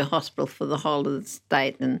major hospital for the whole of the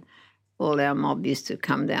state, and all our mob used to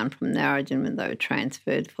come down from Narrogin when they were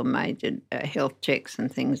transferred for major health checks and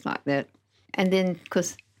things like that. And then,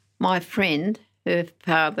 because my friend, her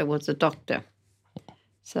father was a doctor,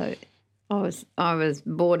 so I was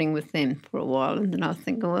boarding with them for a while, and then I was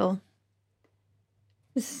thinking, well,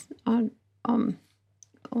 I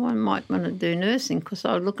might want to do nursing because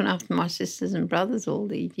I was looking after my sisters and brothers all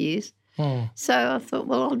these years. So I thought,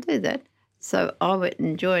 well, I'll do that. So I went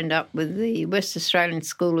and joined up with the West Australian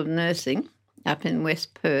School of Nursing up in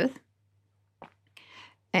West Perth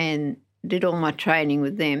and did all my training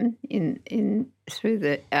with them in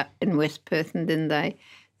West Perth. And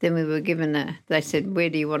then we were given they said, where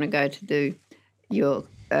do you want to go to do your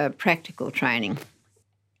practical training?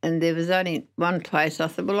 And there was only one place. I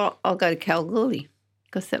thought, well, I'll go to Kalgoorlie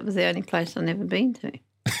because that was the only place I'd never been to.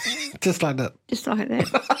 Just like that? Just like that.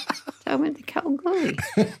 So I went to Kalgoorlie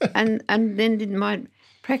and then did my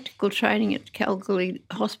practical training at Kalgoorlie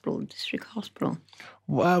Hospital, District Hospital.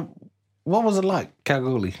 What was it like,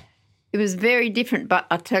 Kalgoorlie? It was very different, but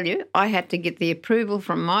I tell you, I had to get the approval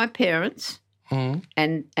from my parents and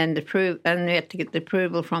we had to get the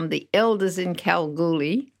approval from the elders in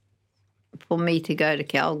Kalgoorlie for me to go to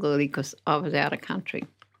Kalgoorlie because I was out of country.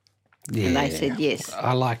 Yeah. And they said yes.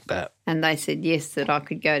 I like that. And they said yes, that I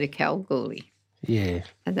could go to Kalgoorlie. Yeah.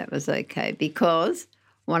 And that was okay because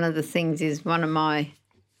one of the things is one of my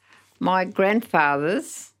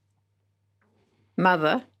grandfather's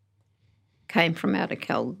mother came from out of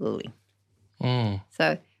Kalgoorlie.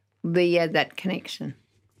 So we had that connection.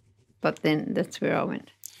 But then that's where I went.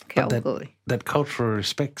 Kalgoorlie. That cultural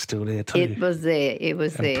respect's still there too. It was there.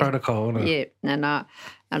 And protocol, isn't it? Yeah.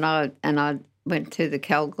 And I went to the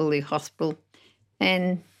Kalgoorlie Hospital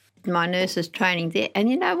and my nurse's training there. And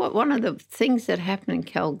you know what? One of the things that happened in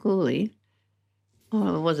Kalgoorlie,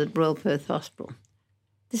 was at Royal Perth Hospital.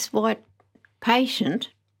 This white patient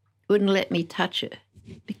wouldn't let me touch her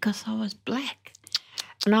because I was black.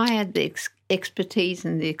 And I had the expertise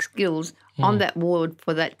and the skills on that ward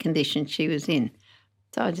for that condition she was in.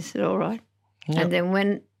 So I just said, all right. Yep. And then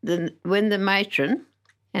when the matron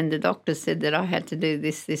and the doctor said that I had to do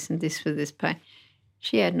this, and this for this pain,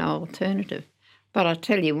 she had no alternative. But I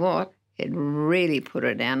tell you what, it really put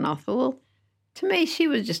her down. I thought, well, to me, she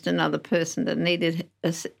was just another person that needed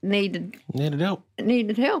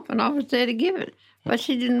help, and I was there to give it. But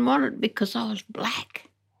she didn't want it because I was black.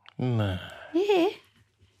 No. Yeah.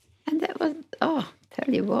 And that was, tell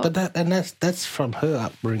you what. But that's from her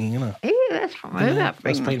upbringing, you know. Yeah, that's from her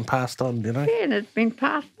upbringing. That's been passed on, you know. Yeah, and it's been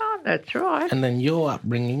passed on, that's right. And then your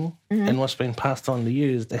upbringing and what's been passed on to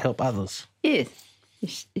you is to help others. Yes,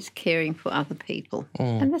 is caring for other people.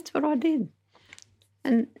 And that's what I did.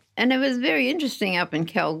 And it was very interesting up in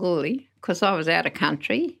Kalgoorlie because I was out of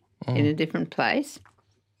country in a different place.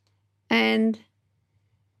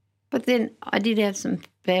 But then I did have some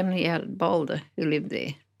family out at Boulder who lived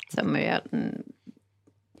there, somewhere out in,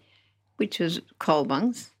 which was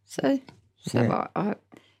Culbong's. So the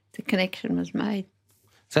connection was made.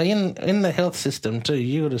 So in the health system too,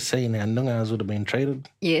 you would have seen how Noongars would have been treated.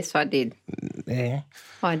 Yes, I did. Yeah.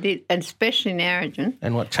 I did, and especially Narrogin.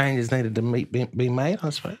 And what changes needed to be made, I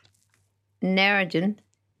suppose? Narrogin,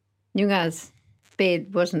 Nyunga's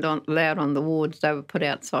bed wasn't allowed on the wards. They were put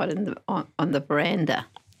outside on the veranda.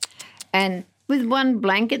 And with one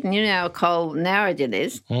blanket, and you know how cold Narrogin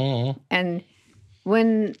is. Mm. And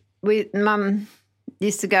when Mum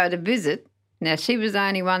used to go to visit, now she was the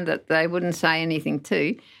only one that they wouldn't say anything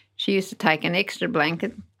to. She used to take an extra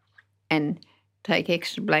blanket and take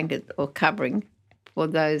extra blanket or covering for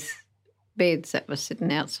those beds that were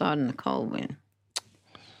sitting outside in the cold wind.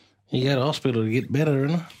 You go to hospital to get better,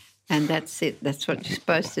 isn't it? And that's it. That's what you're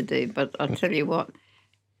supposed to do. But I'll tell you what,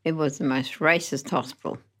 it was the most racist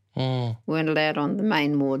hospital. Mm. Weren't allowed on the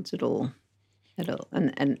main wards at all.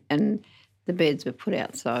 And the beds were put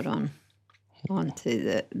outside onto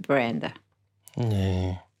the veranda.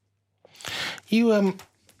 Yeah. You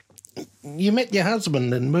met your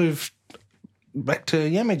husband and moved back to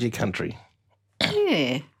Yamaji country.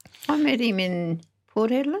 Yeah. I met him in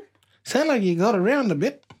Port Hedland. Sound like you got around a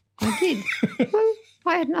bit. I did. Well,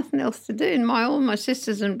 I had nothing else to do. And all my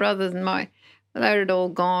sisters and brothers they had all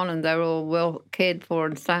gone and they were all well cared for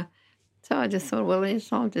and stuff. So I just thought, well, yes,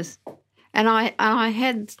 I'll just... And I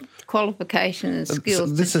had qualification and skills.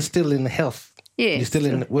 So this is still in health. Yeah. You're still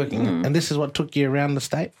in working. Mm. And this is what took you around the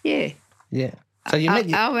state? Yeah. Yeah. So you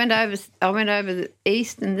met... I went over the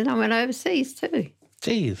east and then I went overseas too.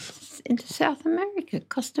 Jeez. Into South America,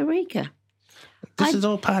 Costa Rica. This is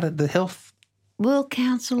all part of the health... World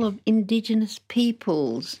Council of Indigenous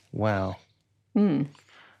Peoples. Wow. Mm.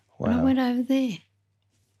 Wow. And I went over there.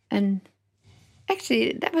 And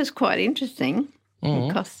actually, that was quite interesting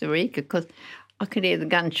in Costa Rica because I could hear the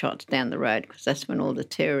gunshots down the road because that's when all the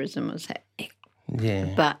terrorism was happening.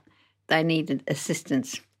 Yeah. But they needed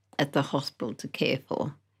assistance at the hospital to care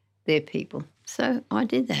for their people. So I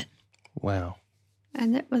did that. Wow.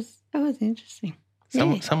 And that was interesting.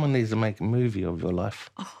 Someone needs to make a movie of your life.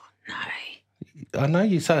 Oh, no. I know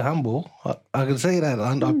you're so humble. I can see that.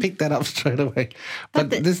 I picked that up straight away.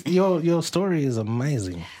 But your story is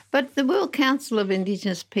amazing. But the World Council of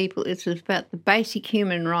Indigenous People, it was about the basic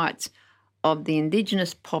human rights of the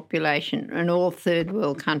Indigenous population in all third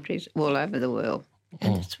world countries all over the world.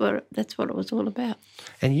 And that's what it was all about.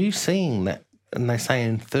 And you seeing that, and they say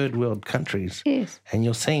in third world countries. Yes. And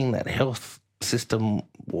you're seeing that health system,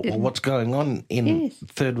 what's going on in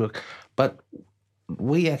third world. But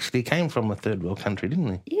we actually came from a third world country, didn't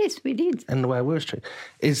we? Yes, we did. And the way we're treated.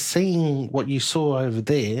 Is seeing what you saw over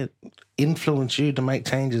there influence you to make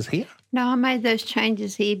changes here? No, I made those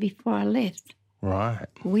changes here before I left. Right.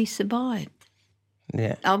 We survived.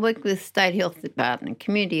 Yeah. I worked with the State Health Department,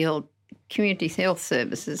 Community Health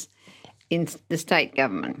Services in the state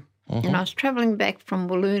government. Mm-hmm. And I was travelling back from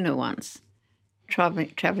Wooloona once,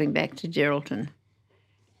 travelling back to Geraldton.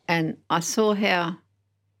 And I saw how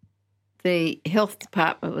the health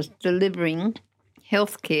department was delivering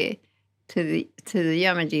health care to the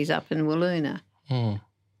Yamajis up in Wooloona. Mm.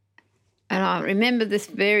 And I remember this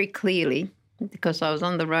very clearly because I was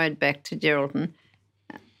on the road back to Geraldton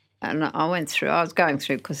and I was going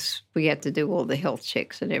through because we had to do all the health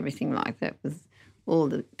checks and everything like that with all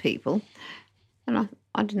the people. And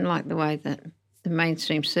I didn't like the way that the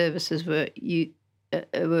mainstream services were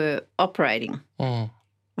operating. Mm.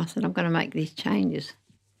 I said, I'm going to make these changes.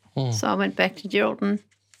 Mm. So I went back to Geraldton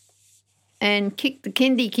and kicked the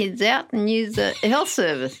kindy kids out and used the health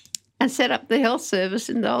service and set up the health service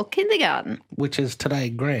in the old kindergarten. Which is today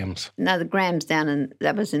Graham's? No, the Graham's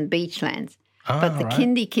that was in Beachlands. But the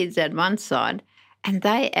kindy kids had one side and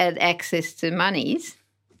they had access to monies.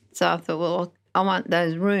 So I thought, well, I want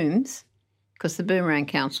those rooms because the Boomerang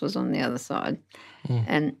Council was on the other side. Mm.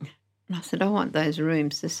 And I said, I want those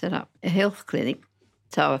rooms to set up a health clinic.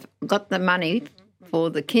 So I got the money for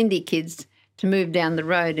the kindy kids to move down the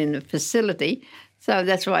road in a facility. So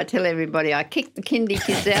that's why I tell everybody I kicked the kindy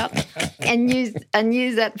kids out and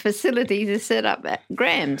used that facility to set up at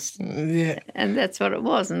Graham's. Yeah. And that's what it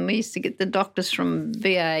was. And we used to get the doctors from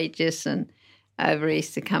VAHS and over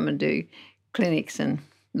east to come and do clinics and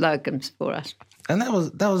locums for us. And that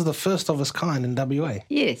was the first of its kind in WA?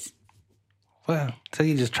 Yes. Wow. So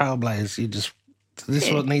you just trailblaze. This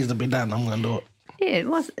is what needs to be done. I'm going to do it.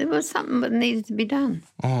 Yeah, it was something that needed to be done.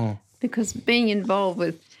 Mm. Because being involved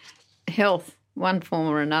with health, one form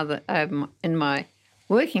or another, in my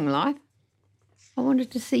working life, I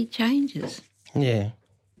wanted to see changes. Yeah.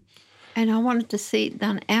 And I wanted to see it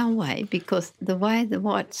done our way because the way the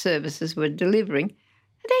white services were delivering,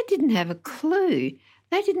 they didn't have a clue.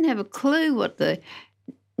 They didn't have a clue what the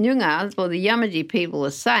Nyungas or the Yamaji people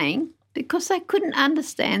were saying because they couldn't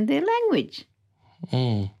understand their language.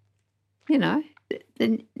 Mm. You know,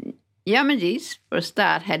 the Yamajis, for a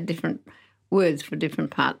start, had different words for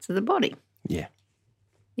different parts of the body. Yeah.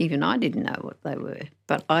 Even I didn't know what they were,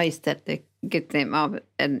 but I used to have to get them up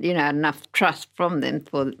and, enough trust from them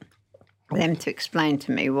for them to explain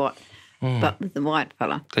to me what. But with the white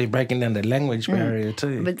fella. So you're breaking down the language barrier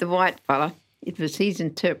too. With the white fella, it was his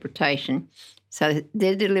interpretation. So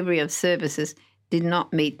their delivery of services did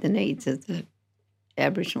not meet the needs of the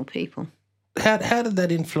Aboriginal people. How did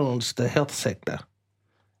that influence the health sector?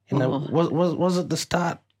 Was it the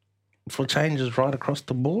start for changes right across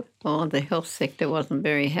the board? Oh, the health sector wasn't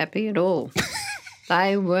very happy at all.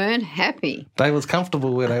 They weren't happy. They was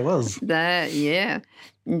comfortable where they was. And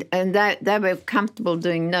they were comfortable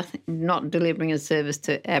doing nothing, not delivering a service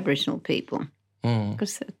to Aboriginal people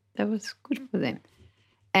because that was good for them.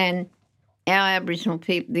 And our Aboriginal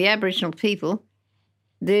people, the Aboriginal people,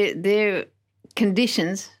 their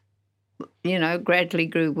conditions, gradually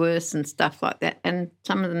grew worse and stuff like that. And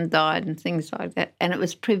some of them died and things like that. And it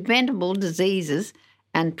was preventable diseases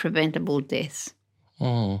and preventable deaths.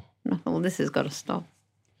 And I thought, well, this has got to stop.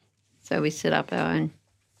 So we set up our own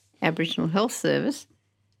Aboriginal health service,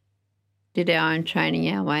 did our own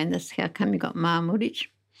training our way, and that's how come you got Marmudich.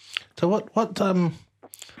 So what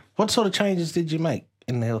sort of changes did you make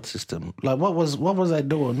in the health system? Like what was they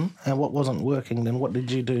doing and what wasn't working? Then what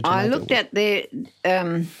did you do? I looked at their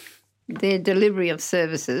delivery of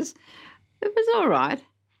services. It was all right.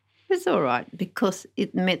 It was all right because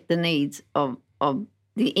it met the needs of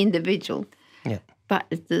the individual. Yeah. But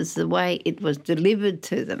it was the way it was delivered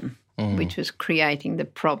to them, which was creating the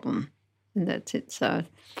problem, and that's it. So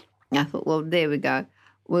I thought, well, there we go.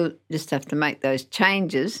 We'll just have to make those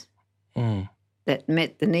changes that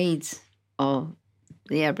met the needs of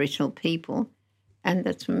the Aboriginal people, and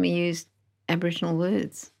that's when we used Aboriginal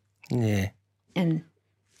words. Yeah. And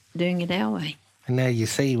doing it our way. And now you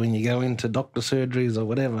see when you go into doctor surgeries or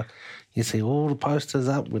whatever, you see all the posters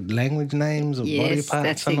up with language names of body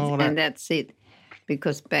parts and all that. And that's it.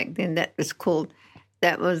 Because back then that was called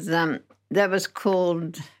racism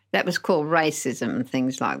and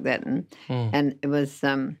things like that, and it was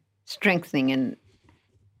strengthening and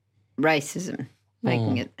racism,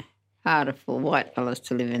 making it harder for white fellas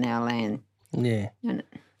to live in our land. Yeah.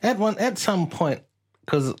 At some point,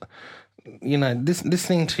 because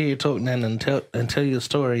listening to you talk, Nan, and tell your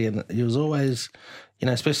story, and you was always,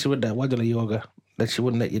 especially with that Wadjala yoga, that she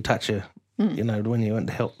wouldn't let you touch her. When you went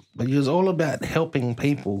to help. But it was all about helping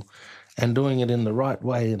people and doing it in the right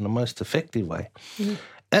way, in the most effective way.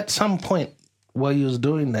 At some point while you was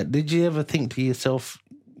doing that, did you ever think to yourself,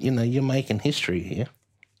 you're making history here?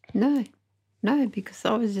 No, because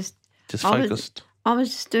I was just focused. I was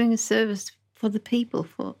just doing a service for the people,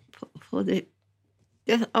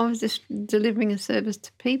 I was just delivering a service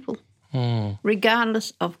to people,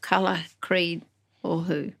 regardless of colour, creed or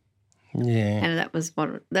who. Yeah. And that was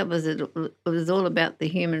it. It was all about the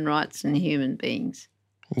human rights and human beings.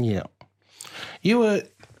 Yeah. You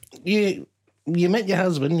met your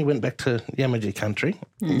husband, you went back to Yamaji country,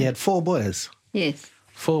 and you had 4 boys. Yes.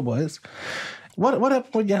 4 boys. What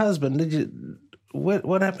happened with your husband?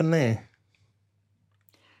 What happened there?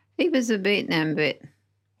 He was a Vietnam vet.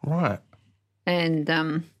 Right. And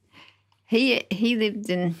he lived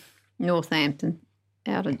in Northampton,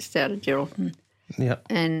 out of Geraldton. Yeah.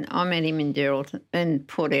 And I met him in Geraldton, in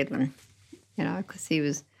Port Edwin, because he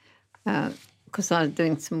was, because I was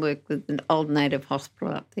doing some work with an old native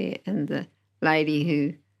hospital up there, and the lady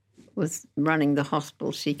who was running the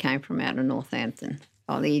hospital, she came from out of Northampton,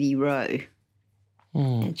 Edie Rowe,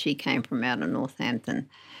 and she came from out of Northampton.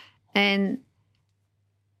 And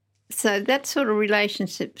so that sort of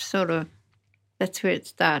relationship that's where it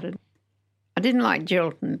started. I didn't like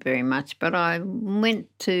Geraldton very much, but I went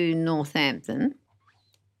to Northampton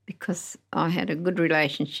because I had a good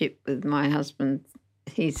relationship with my husband,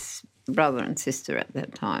 his brother and sister at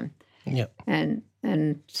that time. Yep. And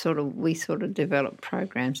we developed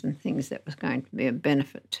programs and things that was going to be a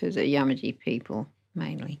benefit to the Yamaji people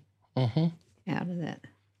mainly out of that.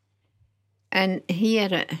 And he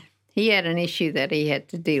had an issue that he had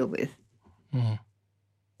to deal with.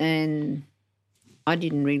 And I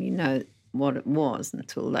didn't really know what it was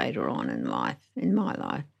until later on in my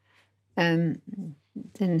life. Then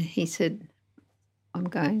he said,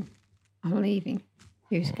 I'm leaving.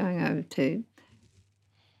 He was going over to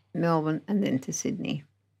Melbourne and then to Sydney.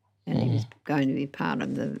 And he was going to be part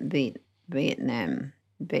of the Vietnam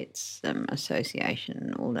Vets Association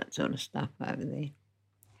and all that sort of stuff over there.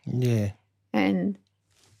 Yeah. And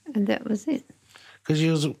that was it. Because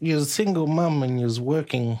you was a single mum and you was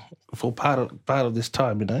working for part of this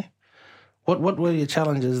time, What were your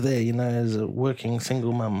challenges there, as a working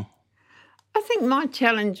single mum? I think my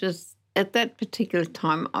challenge was at that particular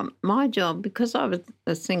time, my job, because I was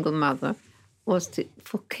a single mother, was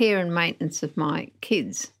for care and maintenance of my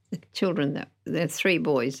kids, the children. There are 3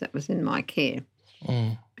 boys that was in my care.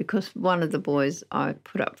 Because one of the boys I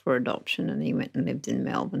put up for adoption and he went and lived in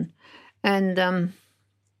Melbourne. And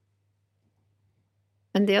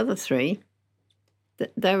the other 3,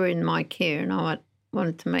 they were in my care, and I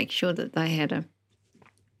wanted to make sure that they had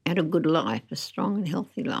a good life, a strong and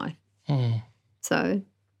healthy life. So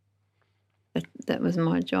that was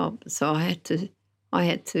my job. So I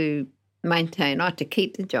had to maintain. I had to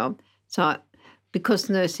keep the job. So because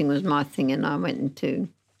nursing was my thing, and I went into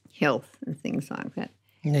health and things like that.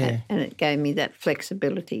 Yeah. And it gave me that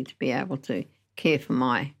flexibility to be able to care for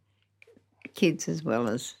my kids as well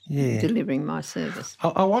as delivering my service.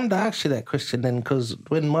 I wanted to ask you that question then, because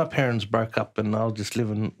when my parents broke up and I was just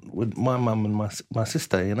living with my mum and my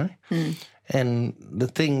sister, you know, and the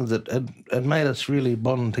thing that it made us really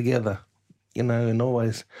bond together, you know, and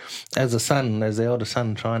always as the elder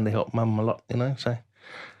son, trying to help mum a lot, you know, so,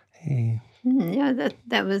 yeah. Yeah,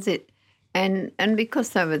 that was it. And because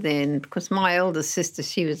they were there, and because my elder sister,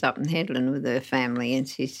 she was up in Headland with her family, and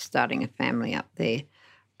she's starting a family up there.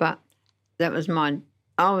 But that was I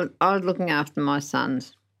was looking after my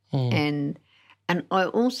sons, and I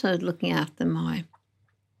also was looking after my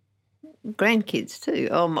grandkids too,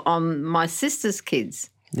 on my sister's kids.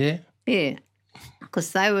 Yeah. Yeah,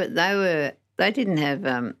 because they didn't have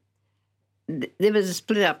there was a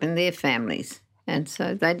split up in their families, and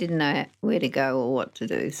so they didn't know where to go or what to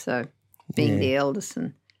do. So being the eldest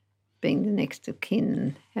and being the next of kin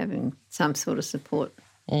and having some sort of support,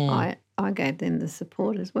 I gave them the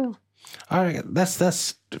support as well.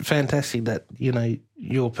 That's fantastic that, you know,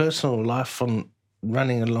 your personal life from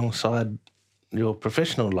running alongside your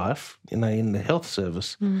professional life, you know, in the health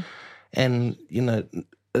service. And, you know,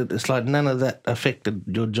 it's like none of that affected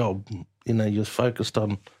your job. You know, you're focused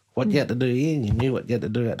on what you had to do here, and you knew what you had to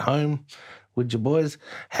do at home with your boys.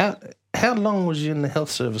 How long was you in the health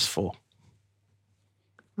service for?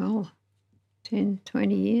 Oh, 10,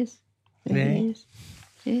 20 years. 30 years.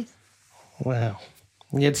 Yes. Wow.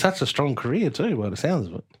 You had such a strong career too, by the sounds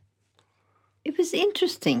of it. It was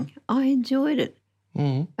interesting. I enjoyed it.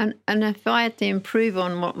 And if I had to improve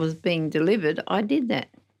on what was being delivered, I did that.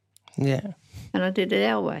 Yeah. And I did it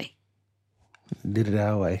our way. Did it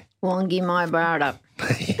our way. Wongi my bar up.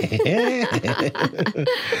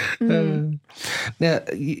 Now,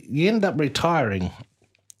 you ended up retiring,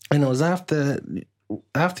 and it was after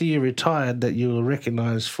you retired that you were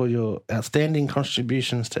recognised for your outstanding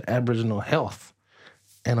contributions to Aboriginal health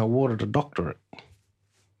and awarded a doctorate.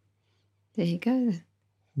 There you go.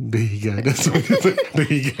 There you go. That's what you think.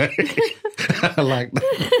 There you go. I like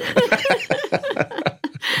that.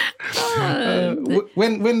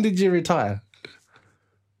 When did you retire?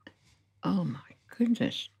 Oh, my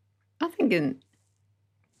goodness. I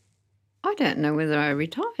don't know whether I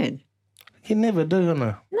retired. You never do,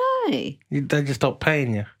 no? No. They just stopped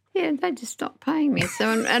paying you? Yeah, they just stopped paying me.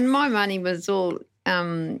 So, and my money was all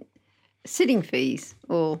sitting fees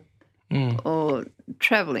or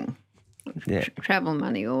travelling, travel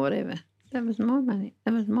money or whatever. That was my money.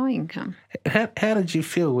 That was my income. How did you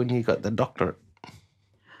feel when you got the doctorate?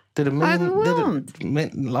 Overwhelmed. Did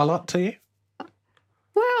it mean a lot to you?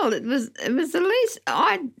 Well, it was the least.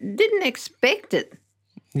 I didn't expect it.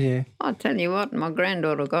 Yeah. I'll tell you what, my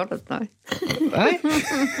granddaughter got it though.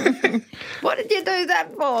 Eh? What did you do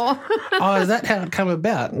that for? Oh, is that how it came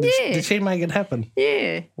about? Yeah. Did she make it happen?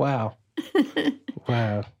 Yeah. Wow.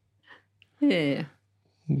 Wow. Yeah.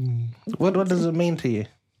 What does it mean to you?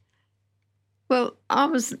 Well, I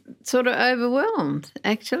was sort of overwhelmed,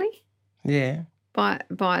 actually. Yeah.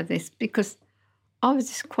 By this, because I was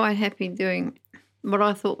just quite happy doing what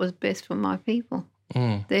I thought was best for my people,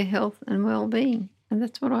 their health and well-being, and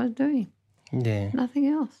that's what I was doing. Yeah. Nothing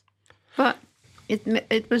else. But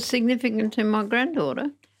it was significant to my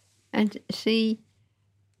granddaughter, and she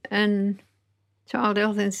and Child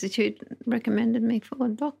Health Institute recommended me for a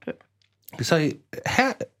doctorate. So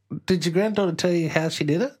how did your granddaughter tell you how she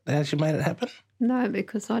did it, how she made it happen? No,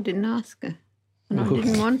 because I didn't ask her. And I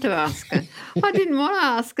didn't want to ask her. I didn't want to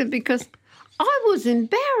ask her because I was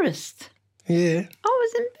embarrassed. Yeah. I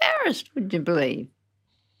was embarrassed, would you believe?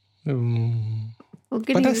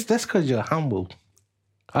 But that's because you're humble.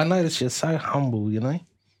 I notice you're so humble, you know.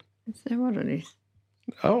 Is that what it is?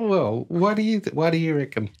 Oh, well, why do you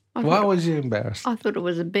reckon? Why was you embarrassed? I thought it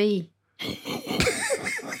was a bee.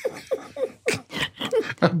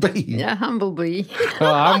 A bee? Yeah, a humble bee.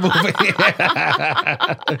 Oh, humble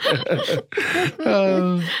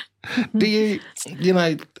bee. Do you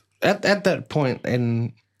know, at that point,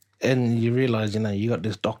 and and you realise, you got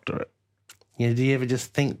this doctorate. Do you ever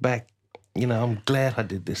just think back, I'm glad I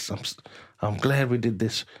did this. I'm glad we did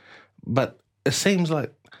this. But it seems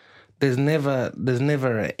like there's never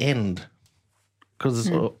an end because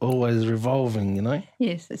it's always revolving,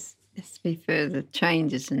 Yes, there's to be further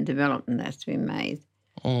changes and development has to be made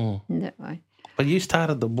in that way. But you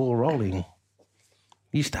started the ball rolling.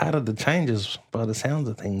 You started the changes by the sounds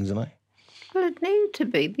of things, Well, it needed to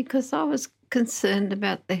be because I was concerned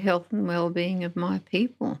about the health and well-being of my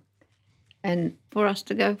people and for us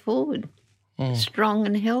to go forward strong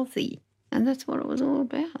and healthy. And that's what it was all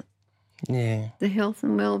about. Yeah. The health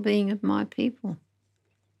and well-being of my people.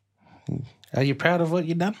 Are you proud of what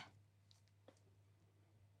you've done?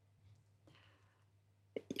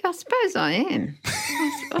 I suppose I am.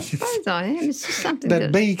 I suppose I am. It's just something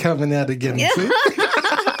that bee coming out again. Yeah.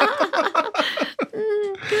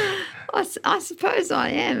 I suppose I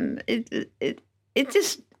am. It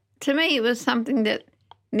just, to me, it was something that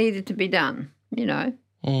needed to be done,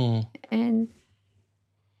 and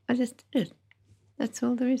I just did it. That's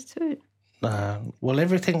all there is to it. Well,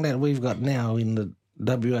 everything that we've got now in the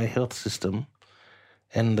WA health system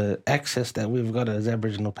and the access that we've got as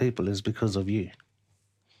Aboriginal people is because of you.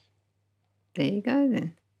 There you go,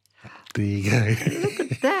 then. There you go.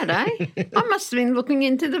 Look at that, eh? I must have been looking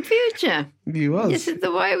into the future. You was. This is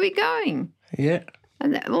the way we're going. Yeah.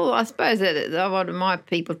 And I suppose that I wanted my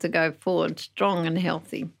people to go forward strong and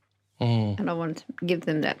healthy. And I wanted to give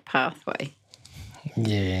them that pathway.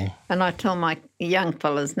 Yeah. And I tell my young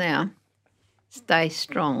fellas now, stay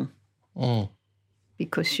strong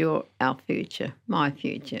because you're our future, my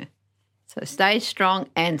future. So stay strong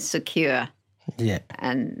and secure. Yeah.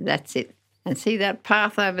 And that's it. And see that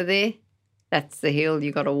path over there? That's the hill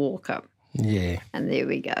you got to walk up. Yeah. And there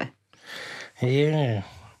we go. Yeah.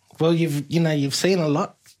 Well, you've seen a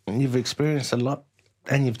lot, you've experienced a lot,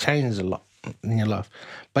 and you've changed a lot in your life.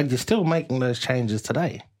 But you're still making those changes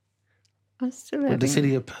today. I still with the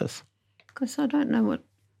city of Perth. Because I don't know what...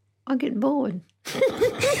 I get bored.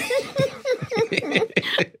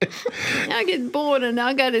 I get bored and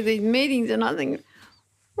I go to these meetings and I think,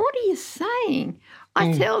 what are you saying?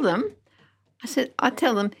 I tell them,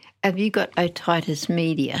 have you got otitis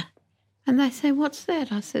media? And they say, what's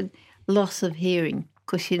that? I said, loss of hearing,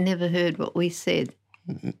 because you never heard what we said.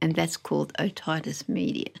 And that's called otitis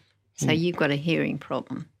media. So you've got a hearing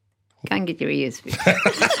problem. Go and get your ears fixed.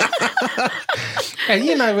 And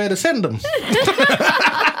you know where to send them.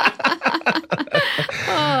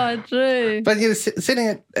 Oh, true. But you're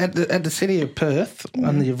sitting at the city of Perth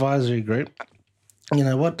on the advisory group.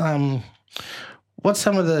 What's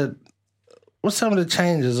some of the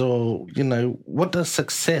changes, or what does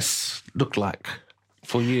success look like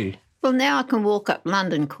for you? Well, now I can walk up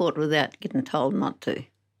London Court without getting told not to.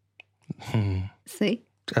 See?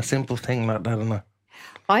 A simple thing like that, isn't it?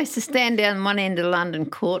 I used to stand down one end of London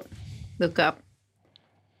Court, look up,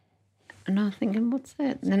 and I was thinking, what's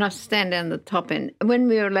that? And then I used to stand down the top end. When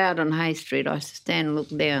we were allowed on Hay Street, I used to stand and look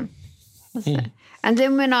down. What's that? And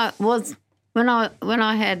then when I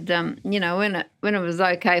had when it was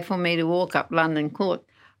okay for me to walk up London Court,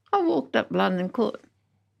 I walked up London Court.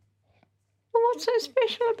 Well, what's so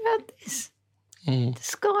special about this? The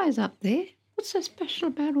sky's up there. What's so special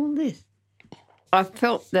about all this? I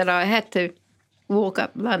felt that I had to walk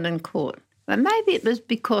up London Court. But maybe it was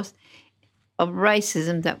because of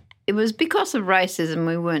racism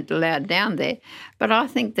we weren't allowed down there. But I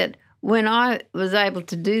think that when I was able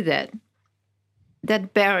to do that,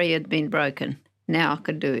 that barrier had been broken. Now I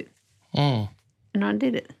could do it. And I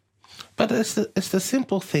did it. But it's the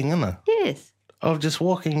simple thing, isn't it? Yes. Of just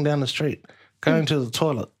walking down the street, going to the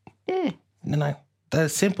toilet. Yeah.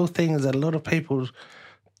 Those simple things that a lot of people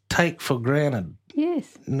take for granted.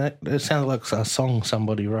 Yes. It sounds like a song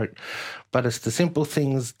somebody wrote, but it's the simple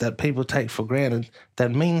things that people take for granted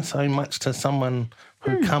that mean so much to someone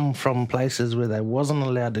who come from places where they wasn't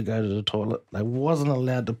allowed to go to the toilet, they wasn't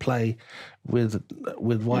allowed to play with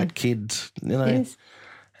white kids, Yes.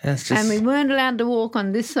 And we weren't allowed to walk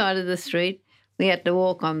on this side of the street. We had to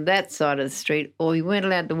walk on that side of the street, or we weren't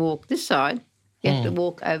allowed to walk this side. You had to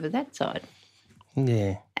walk over that side.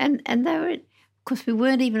 Yeah. And they were, because we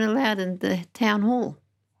weren't even allowed in the town hall.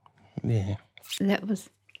 Yeah. That was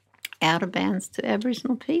out of bounds to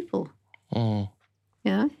Aboriginal people. And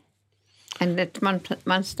at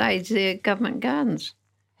one stage there, government gardens.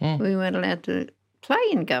 We weren't allowed to play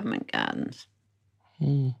in government gardens.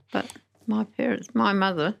 But my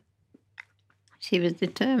mother, she was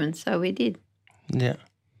determined, so we did. Yeah.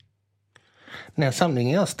 Now,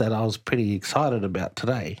 something else that I was pretty excited about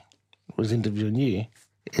today was interviewing you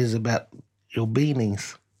is about your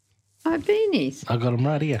beanies. My beanies. I got them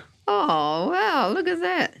right here. Oh, wow, look at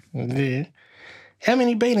that. Yeah. How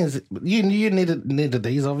many beanies? You knitted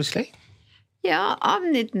these, obviously. Yeah, I've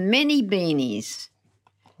knit many beanies.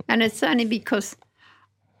 And it's only because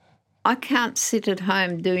I can't sit at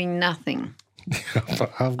home doing nothing.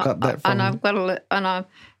 I've got that from...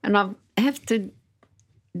 And I have to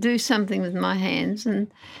do something with my hands. And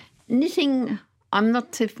knitting, I'm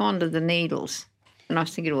not too fond of the needles. And I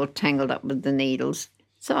used to get all tangled up with the needles.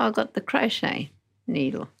 So I got the crochet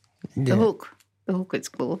needle, the hook it's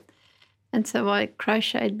called. And so I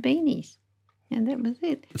crocheted beanies, and that was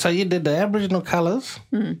it. So you did the Aboriginal colours,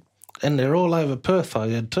 and they're all over Perth, I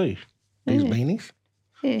heard too, these beanies.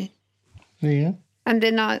 Yeah. Yeah. And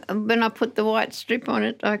then when I put the white strip on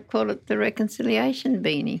it, I call it the reconciliation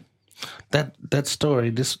beanie. That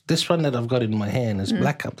story, this one that I've got in my hand is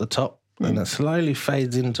black up the top, and it slowly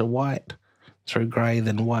fades into white, through grey,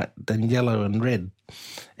 then white, then yellow and red.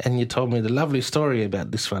 And you told me the lovely story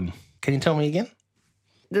about this one. Can you tell me again?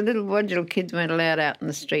 The little Wodjil kids weren't allowed out in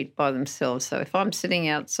the street by themselves. So if I'm sitting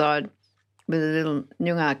outside with the little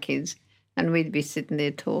Nyungar kids and we'd be sitting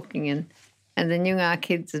there talking and the Nyungar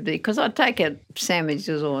kids would be, because I'd take out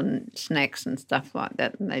sandwiches or snacks and stuff like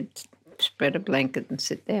that and they'd spread a blanket and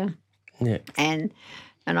sit down. Yeah. And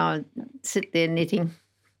I'd sit there knitting.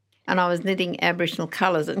 And I was knitting Aboriginal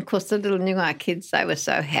colours. And, of course, the little Nyungar kids, they were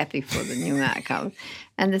so happy for the Nyungar colours.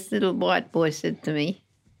 And this little white boy said to me,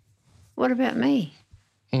 "What about me?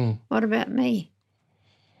 What about me?"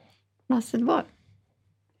 And I said, "What?"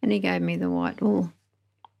 And he gave me the white wool.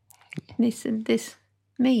 And he said, "That's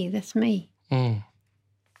me."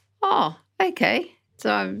 Oh, okay.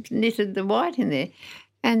 So I knitted the white in there.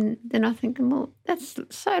 And then I think, well, that's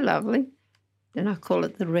so lovely. Then I call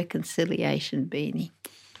it the reconciliation beanie.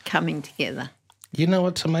 Coming together. You know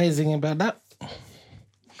what's amazing about that?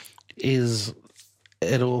 Is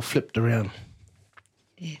it all flipped around.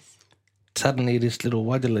 Yes. Suddenly this little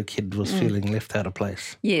Wodjila kid was feeling left out of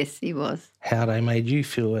place. Yes, he was. How they made you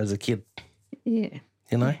feel as a kid. Yeah.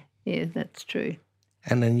 You know? Yeah, that's true.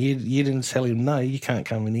 And then you didn't tell him, no, you can't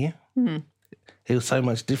come in here. It was so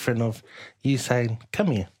much different of you saying, come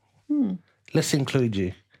here. Let's include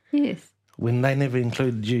you. Yes. When they never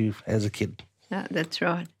included you as a kid. That's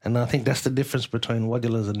right. And I think that's the difference between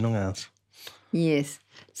Wodjilas and Noongars. Yes.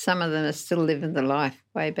 Some of them are still living the life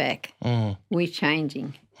way back. We're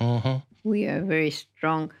changing. We are very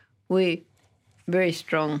strong. We're very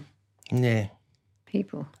strong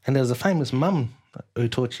people. And there was a famous mum who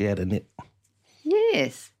taught you how to knit.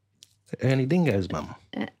 Yes. Ernie Dingo's mum.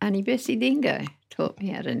 Aunty Bessie Dingo taught me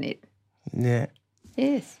how to knit. Yeah.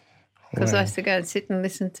 Yes. Because I used to go and sit and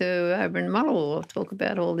listen to over in Mullawall talk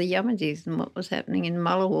about all the Yamajis and what was happening in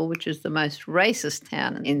Mullawall, which is the most racist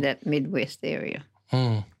town in that Midwest area.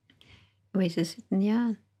 We used to sit and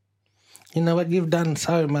yarn. You know what? You've done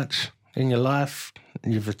so much in your life.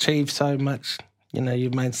 You've achieved so much. You know,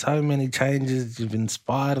 you've made so many changes. You've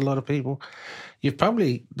inspired a lot of people. You've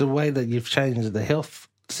probably, the way that you've changed the health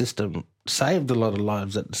system, saved a lot of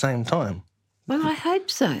lives at the same time. Well, I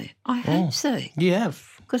hope so. I hope so. You have.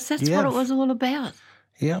 Because that's what it was all about.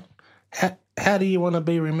 Yeah. How do you want to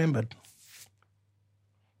be remembered?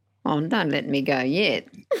 Oh, don't let me go yet.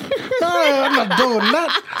 No, I'm not doing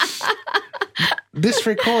that. This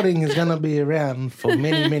recording is going to be around for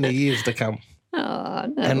many, many years to come. Oh,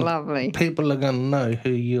 that's lovely. People are going to know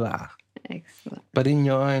who you are. Excellent. But in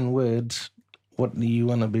your own words, what do you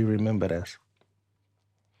want to be remembered as?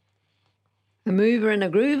 A mover and a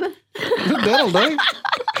groover? That'll do.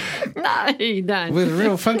 No, you don't. With a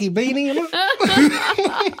real funky beanie in it.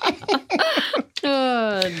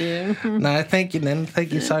 Oh, dear. No, thank you, Nan.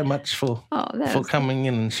 Thank you so much for coming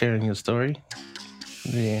in and sharing your story.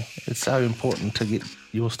 Yeah, it's so important to get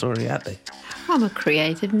your story out there. I'm a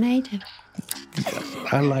creative native.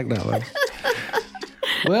 I like that one.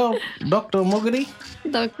 Well, Dr. Muggery.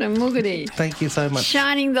 Dr. Muggery. Thank you so much.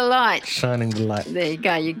 Shining the light. Shining the light. There you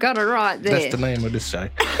go. You got it right there. That's the name of this show.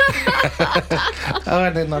 All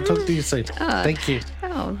right, then. I'll talk to you soon. Thank you.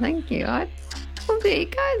 Oh, thank you. Well, there you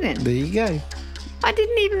go then. There you go. I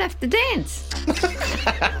didn't even have to dance.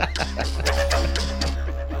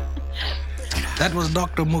 That was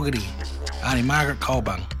Dr. Muggery, Aunty Margaret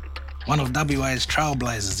Culbong, one of WA's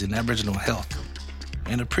trailblazers in Aboriginal health,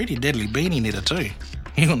 and a pretty deadly beanie knitter too.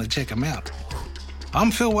 You want to check him out. I'm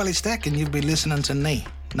Phil Welly-Stack and you've been listening to Ni,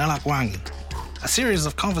 Nalakwangi, a series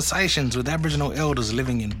of conversations with Aboriginal elders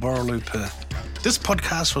living in Borroloo, Perth. This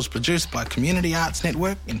podcast was produced by Community Arts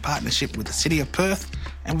Network in partnership with the City of Perth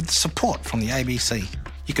and with support from the ABC.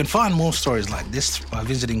 You can find more stories like this by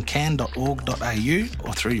visiting can.org.au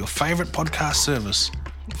or through your favourite podcast service.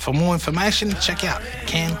 For more information, check out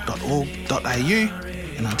can.org.au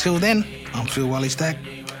And until then, I'm Phil Wally Stack.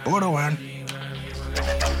 Border one.